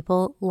whether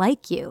people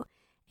like you,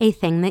 a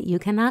thing that you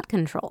cannot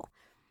control.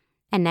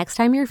 And next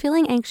time you're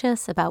feeling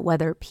anxious about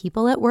whether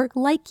people at work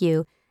like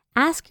you,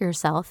 ask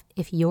yourself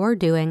if you're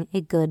doing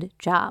a good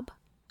job.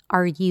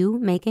 Are you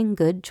making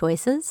good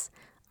choices?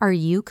 Are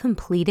you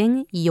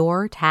completing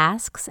your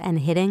tasks and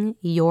hitting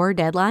your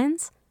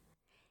deadlines?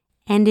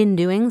 And in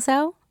doing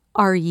so,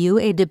 are you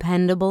a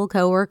dependable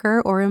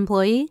coworker or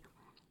employee?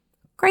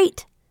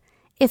 Great.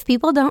 If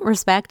people don't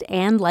respect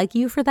and like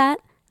you for that,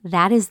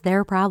 that is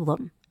their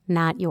problem,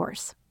 not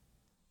yours.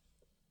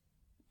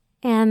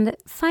 And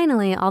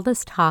finally, all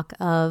this talk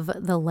of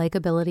the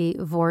likability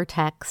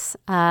vortex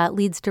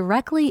leads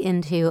directly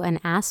into an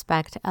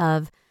aspect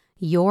of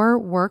your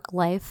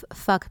work-life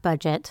fuck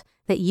budget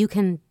that you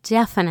can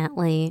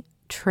definitely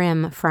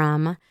trim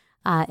from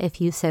if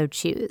you so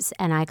choose.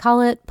 And I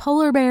call it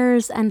polar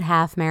bears and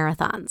half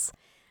marathons.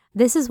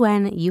 This is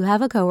when you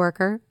have a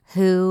coworker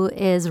who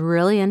is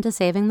really into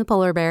saving the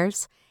polar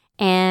bears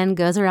and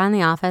goes around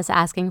the office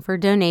asking for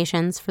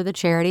donations for the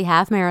charity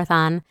half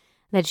marathon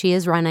that she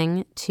is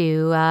running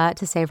to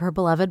save her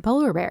beloved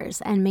polar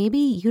bears. And maybe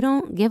you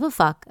don't give a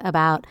fuck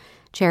about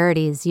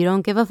charities. You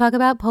don't give a fuck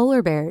about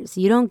polar bears.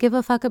 You don't give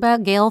a fuck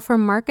about Gail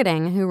from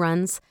marketing who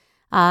runs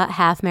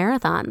half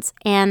marathons.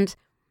 And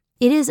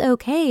it is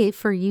okay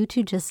for you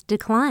to just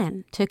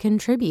decline to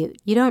contribute.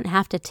 You don't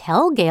have to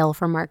tell Gail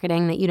from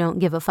marketing that you don't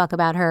give a fuck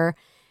about her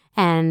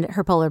and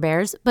her polar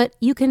bears, but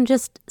you can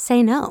just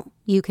say no.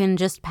 You can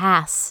just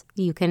pass.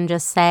 You can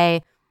just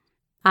say,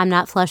 "I'm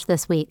not flush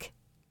this week.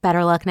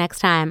 Better luck next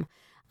time."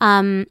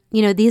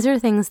 These are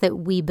things that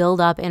we build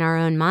up in our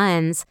own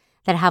minds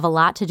that have a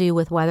lot to do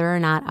with whether or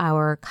not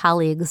our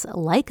colleagues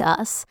like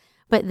us,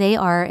 but they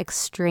are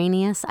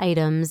extraneous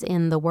items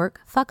in the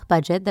work fuck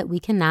budget that we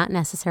cannot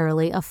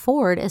necessarily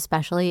afford,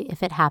 especially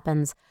if it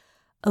happens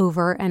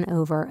over and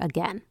over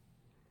again.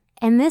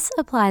 And this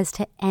applies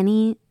to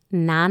any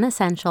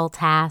non-essential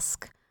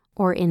task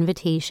or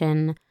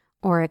invitation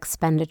or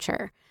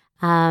expenditure.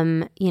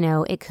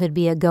 It could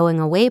be a going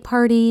away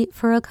party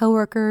for a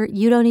coworker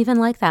you don't even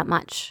like that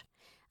much.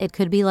 It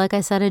could be, like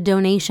I said, a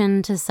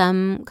donation to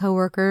some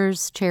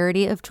coworker's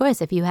charity of choice.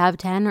 If you have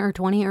 10 or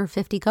 20 or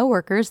 50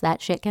 coworkers,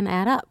 that shit can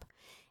add up.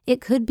 It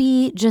could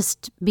be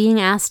just being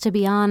asked to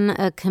be on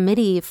a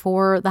committee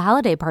for the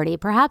holiday party,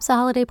 perhaps a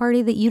holiday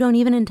party that you don't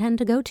even intend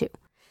to go to.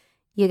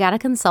 You got to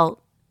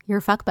consult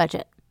your fuck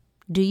budget.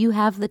 Do you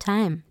have the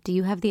time? Do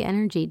you have the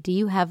energy? Do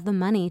you have the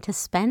money to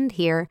spend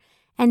here?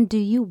 And do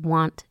you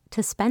want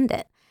to spend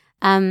it?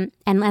 And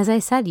as I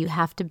said, you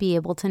have to be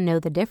able to know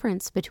the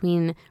difference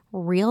between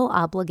real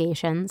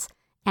obligations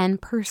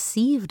and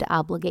perceived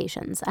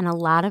obligations. And a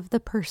lot of the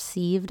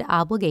perceived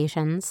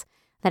obligations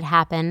that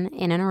happen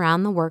in and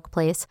around the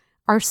workplace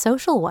are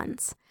social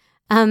ones.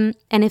 And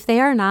if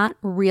they are not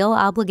real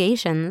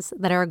obligations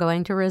that are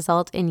going to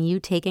result in you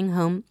taking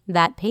home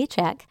that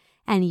paycheck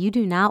and you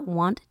do not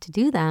want to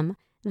do them,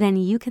 then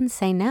you can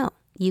say no.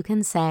 You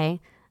can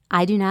say,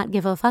 "I do not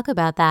give a fuck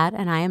about that,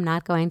 and I am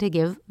not going to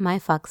give my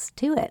fucks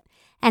to it."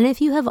 And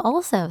if you have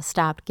also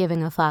stopped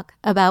giving a fuck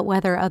about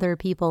whether other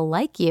people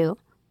like you,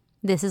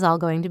 this is all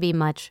going to be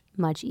much,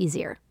 much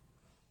easier.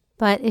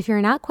 But if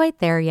you're not quite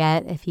there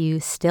yet, if you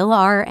still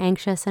are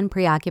anxious and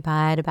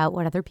preoccupied about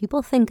what other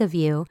people think of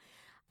you,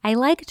 I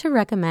like to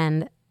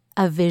recommend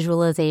a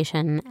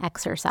visualization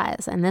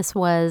exercise. And this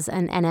was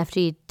an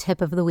NFG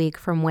tip of the week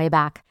from way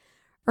back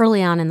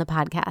early on in the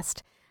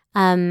podcast.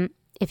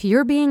 If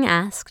you're being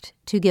asked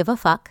to give a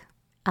fuck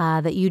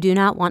that you do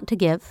not want to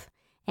give,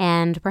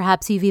 and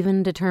perhaps you've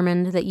even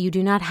determined that you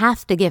do not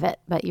have to give it,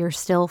 but you're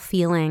still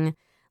feeling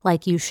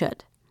like you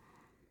should,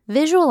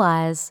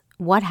 visualize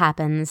what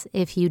happens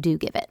if you do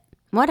give it.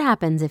 What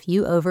happens if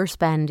you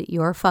overspend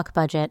your fuck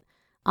budget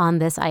on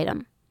this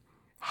item?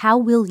 How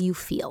will you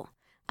feel?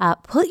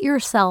 Put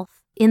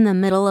yourself in the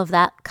middle of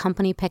that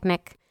company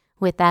picnic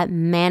with that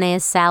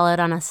mayonnaise salad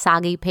on a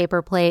soggy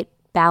paper plate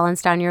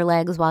balanced on your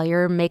legs while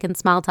you're making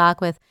small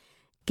talk with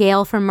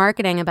Gail from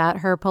marketing about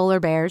her polar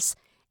bears,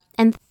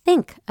 and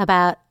think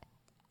about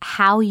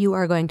how you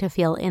are going to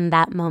feel in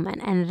that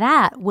moment. And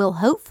that will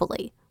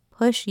hopefully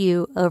push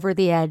you over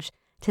the edge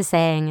to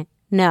saying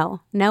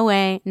No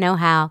way, no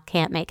how,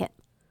 can't make it.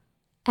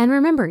 And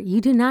remember,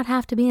 you do not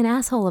have to be an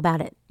asshole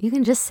about it. You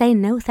can just say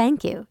no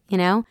thank you, you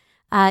know?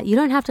 You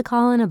don't have to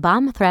call in a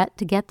bomb threat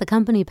to get the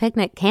company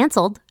picnic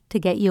canceled to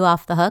get you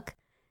off the hook.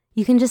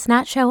 You can just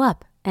not show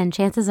up, and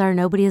chances are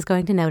nobody is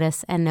going to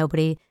notice and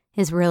nobody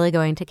is really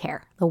going to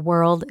care. The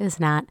world is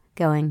not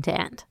going to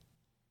end.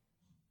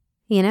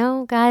 You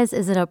know, guys,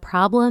 is it a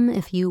problem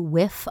if you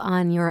whiff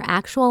on your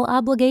actual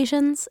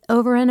obligations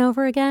over and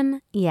over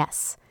again?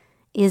 Yes.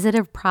 Is it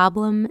a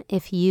problem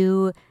if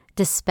you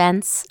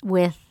dispense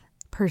with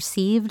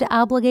perceived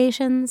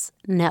obligations?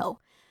 No.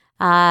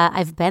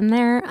 I've been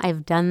there.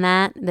 I've done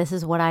that. This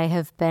is what I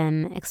have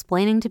been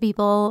explaining to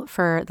people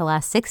for the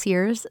last 6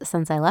 years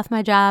since I left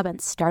my job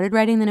and started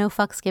writing the No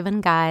Fucks Given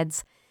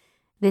guides.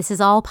 This is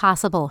all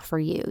possible for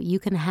you. You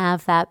can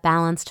have that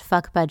balanced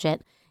fuck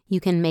budget. You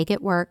can make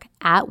it work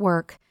at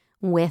work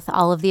with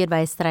all of the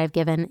advice that I've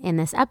given in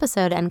this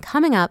episode. And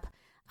coming up,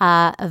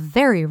 a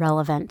very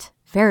relevant,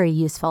 very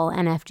useful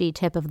NFG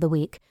tip of the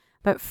week.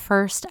 But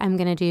first, I'm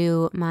going to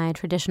do my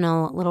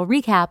traditional little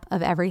recap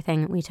of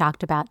everything we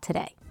talked about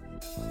today.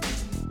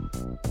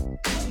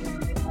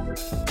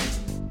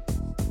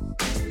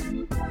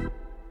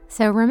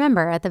 So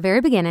remember, at the very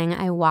beginning,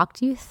 I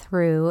walked you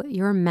through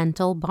your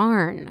mental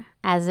barn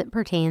as it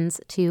pertains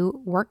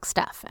to work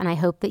stuff. And I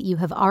hope that you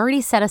have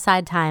already set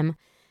aside time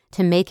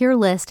to make your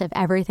list of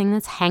everything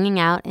that's hanging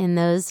out in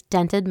those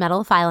dented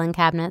metal filing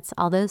cabinets,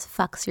 all those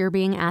fucks you're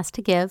being asked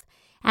to give.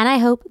 And I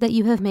hope that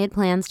you have made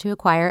plans to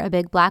acquire a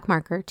big black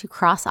marker to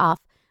cross off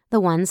the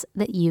ones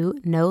that you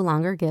no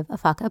longer give a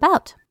fuck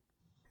about.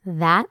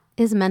 That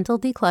is mental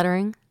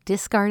decluttering,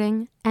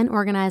 discarding, and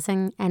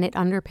organizing, and it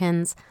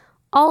underpins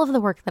all of the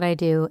work that I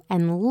do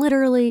and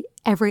literally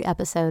every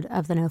episode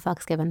of the No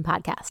Fucks Given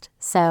podcast.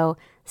 So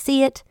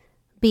see it,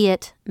 be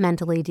it,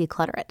 mentally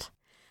declutter it.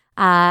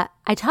 I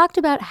talked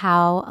about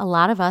how a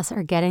lot of us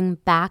are getting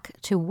back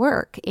to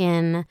work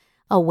in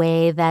a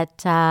way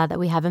that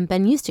we haven't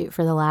been used to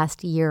for the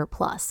last year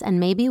plus. And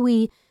maybe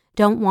we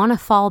don't want to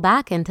fall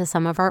back into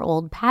some of our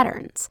old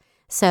patterns.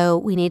 So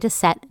we need to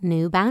set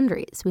new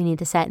boundaries. We need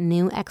to set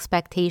new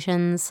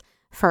expectations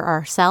for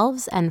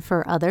ourselves and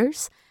for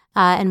others.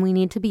 And we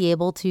need to be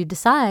able to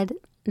decide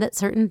that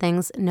certain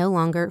things no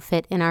longer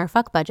fit in our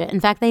fuck budget.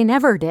 In fact, they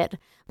never did,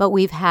 but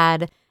we've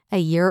had a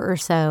year or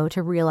so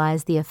to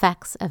realize the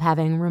effects of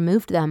having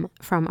removed them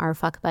from our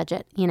fuck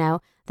budget. You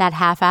know, that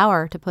half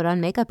hour to put on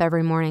makeup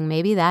every morning,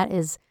 maybe that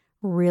is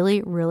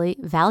really, really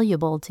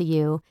valuable to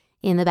you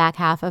in the back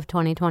half of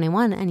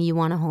 2021 and you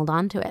want to hold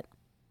on to it.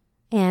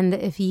 And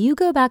if you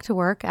go back to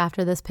work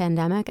after this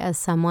pandemic as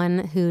someone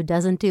who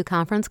doesn't do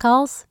conference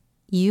calls,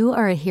 you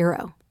are a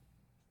hero.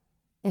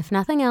 If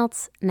nothing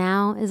else,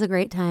 now is a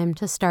great time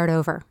to start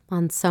over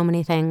on so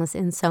many things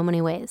in so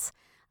many ways.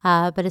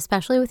 But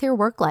especially with your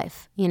work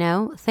life, you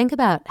know, think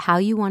about how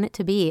you want it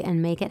to be and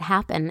make it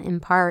happen in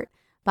part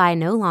by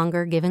no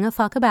longer giving a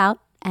fuck about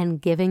and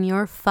giving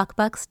your fuck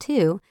bucks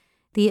to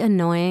the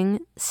annoying,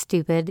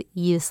 stupid,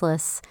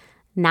 useless,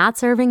 not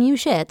serving you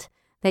shit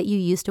that you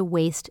used to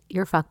waste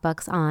your fuck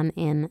bucks on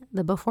in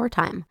the before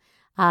time.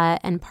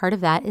 And part of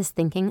that is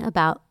thinking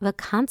about the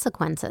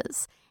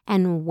consequences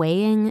and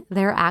weighing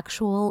their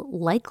actual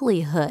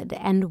likelihood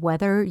and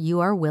whether you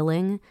are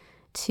willing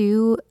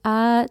to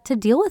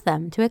deal with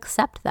them, to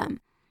accept them.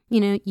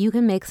 You know, you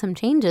can make some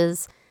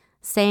changes,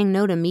 saying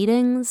no to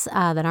meetings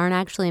that aren't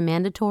actually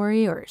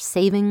mandatory, or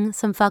saving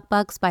some fuck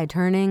bucks by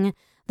turning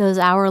those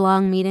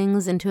hour-long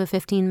meetings into a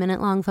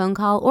 15-minute long phone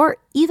call, or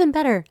even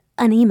better,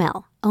 an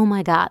email. Oh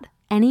my God,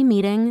 any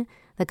meeting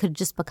that could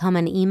just become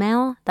an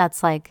email,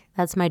 that's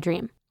my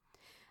dream.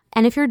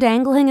 And if you're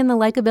dangling in the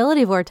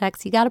likability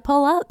vortex, you got to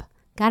pull up.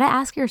 Got to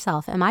ask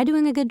yourself, am I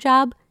doing a good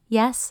job?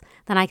 Yes,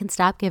 then I can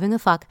stop giving a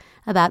fuck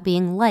about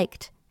being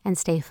liked and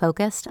stay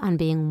focused on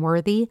being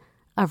worthy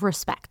of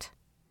respect.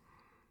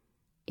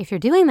 If you're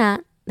doing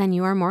that, then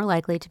you are more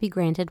likely to be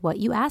granted what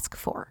you ask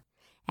for,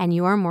 and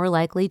you are more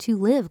likely to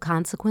live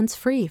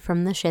consequence-free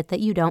from the shit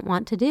that you don't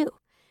want to do.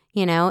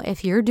 You know,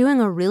 if you're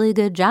doing a really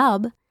good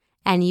job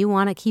and you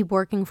want to keep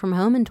working from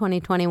home in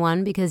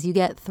 2021 because you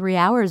get 3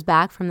 hours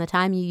back from the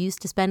time you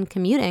used to spend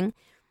commuting,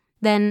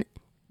 then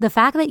the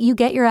fact that you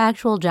get your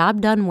actual job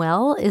done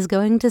well is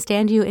going to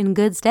stand you in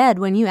good stead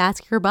when you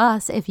ask your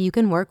boss if you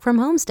can work from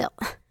home still.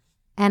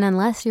 And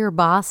unless your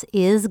boss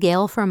is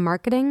Gail from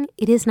marketing,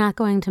 it is not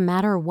going to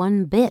matter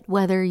one bit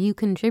whether you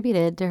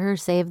contributed to her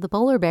Save the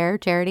Polar Bear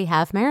charity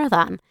half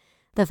marathon.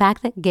 The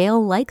fact that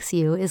Gail likes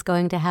you is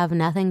going to have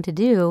nothing to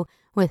do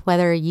with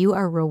whether you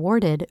are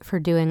rewarded for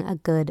doing a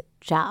good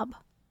job.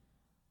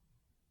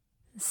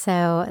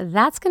 So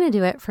that's going to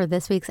do it for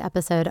this week's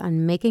episode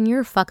on making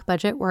your fuck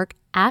budget work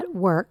at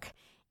work.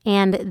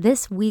 And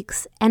this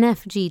week's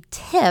NFG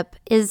tip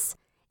it's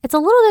a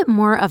little bit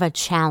more of a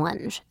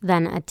challenge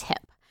than a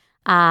tip.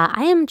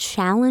 I am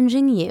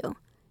challenging you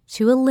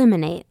to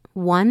eliminate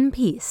one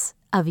piece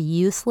of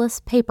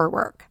useless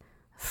paperwork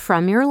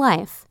from your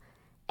life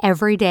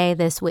every day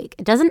this week.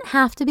 It doesn't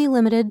have to be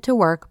limited to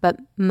work, but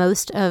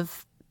most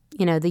of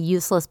the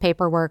useless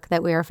paperwork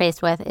that we are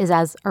faced with is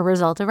as a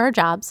result of our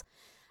jobs,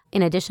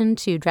 in addition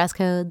to dress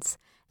codes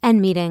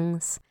and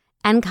meetings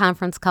and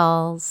conference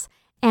calls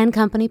and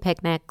company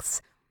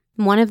picnics.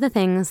 One of the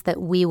things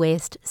that we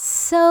waste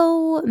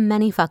so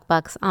many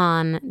fuckbucks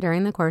on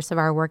during the course of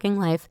our working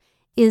life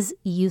is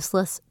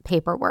useless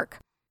paperwork.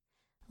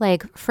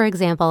 Like, for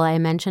example, I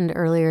mentioned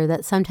earlier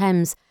that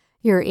sometimes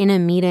you're in a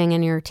meeting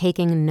and you're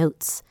taking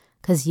notes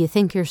because you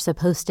think you're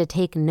supposed to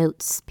take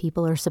notes.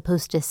 People are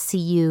supposed to see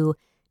you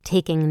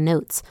taking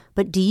notes.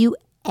 But do you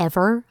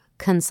ever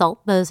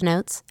consult those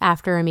notes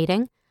after a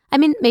meeting? I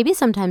mean, maybe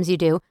sometimes you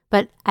do,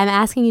 but I'm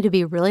asking you to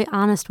be really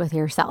honest with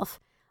yourself.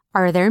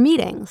 Are there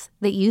meetings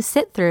that you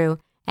sit through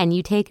and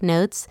you take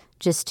notes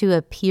just to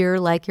appear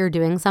like you're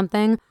doing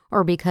something,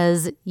 or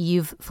because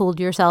you've fooled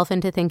yourself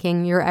into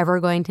thinking you're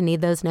ever going to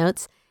need those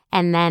notes?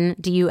 And then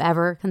do you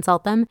ever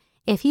consult them?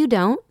 If you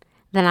don't,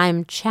 then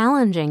I'm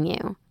challenging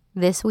you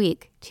this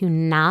week to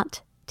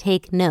not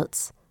take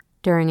notes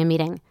during a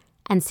meeting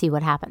and see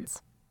what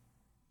happens.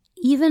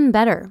 Even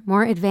better,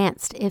 more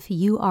advanced, if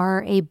you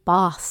are a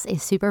boss, a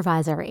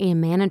supervisor, a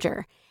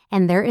manager,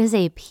 and there is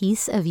a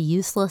piece of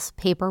useless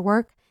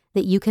paperwork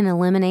that you can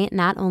eliminate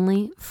not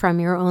only from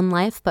your own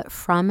life, but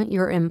from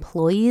your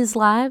employees'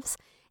 lives,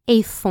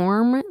 a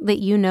form that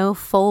you know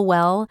full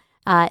well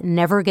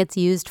never gets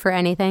used for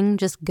anything,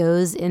 just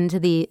goes into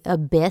the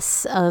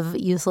abyss of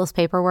useless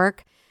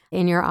paperwork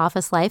in your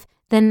office life,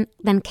 then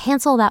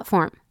cancel that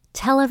form.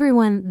 Tell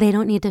everyone they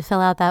don't need to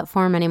fill out that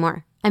form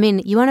anymore. I mean,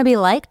 you want to be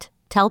liked?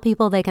 Tell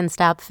people they can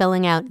stop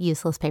filling out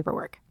useless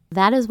paperwork.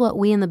 That is what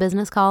we in the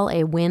business call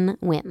a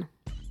win-win.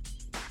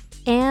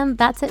 And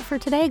that's it for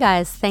today,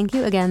 guys. Thank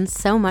you again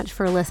so much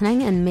for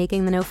listening and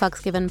making the No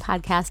Fucks Given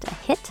podcast a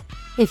hit.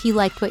 If you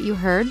liked what you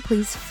heard,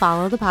 please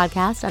follow the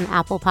podcast on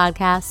Apple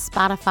Podcasts,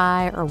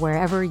 Spotify, or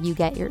wherever you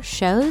get your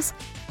shows.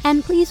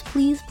 And please,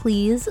 please,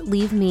 please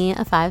leave me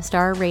a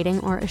 5-star rating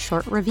or a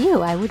short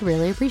review. I would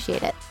really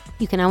appreciate it.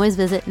 You can always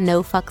visit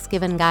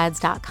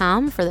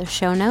nofucksgivenguides.com for the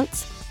show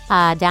notes,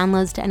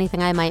 downloads to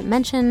anything I might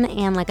mention,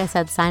 and like I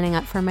said, signing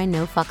up for my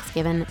No Fucks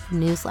Given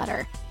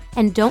newsletter.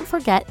 And don't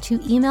forget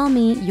to email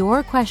me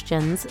your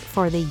questions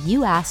for the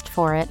You Asked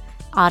For It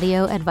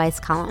audio advice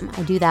column.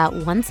 I do that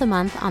once a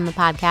month on the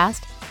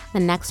podcast. The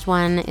next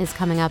one is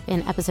coming up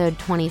in episode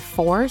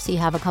 24, so you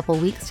have a couple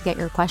weeks to get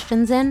your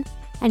questions in.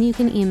 And you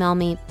can email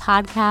me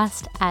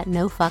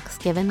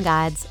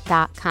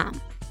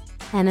podcast@nofucksgivenguides.com.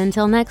 And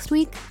until next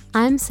week,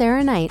 I'm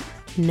Sarah Knight.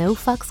 No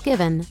fucks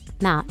given,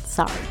 not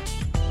sorry.